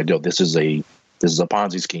Forum. There's like, this is a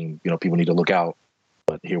Ponzi scheme. People need to look out.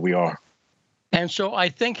 But here we are. And so I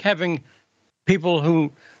think having people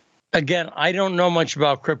who, again, I don't know much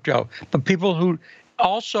about crypto, but people who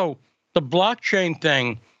also the blockchain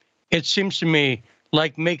thing, it seems to me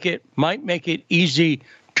like might make it easy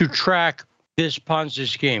to track this Ponzi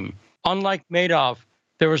scheme. Unlike Madoff,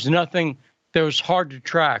 there was nothing that was hard to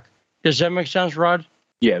track. Does that make sense, Rod?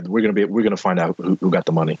 Yeah, we're gonna find out who got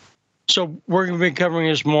the money. So we're gonna be covering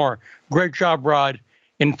this more. Great job, Rod,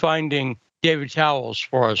 in finding David Towles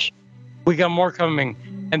for us. We got more coming,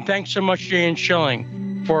 and thanks so much to Ian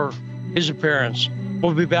Schilling for his appearance.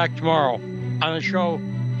 We'll be back tomorrow on a show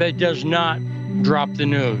that does not drop the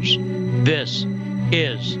news. This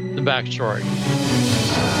is The Backstory.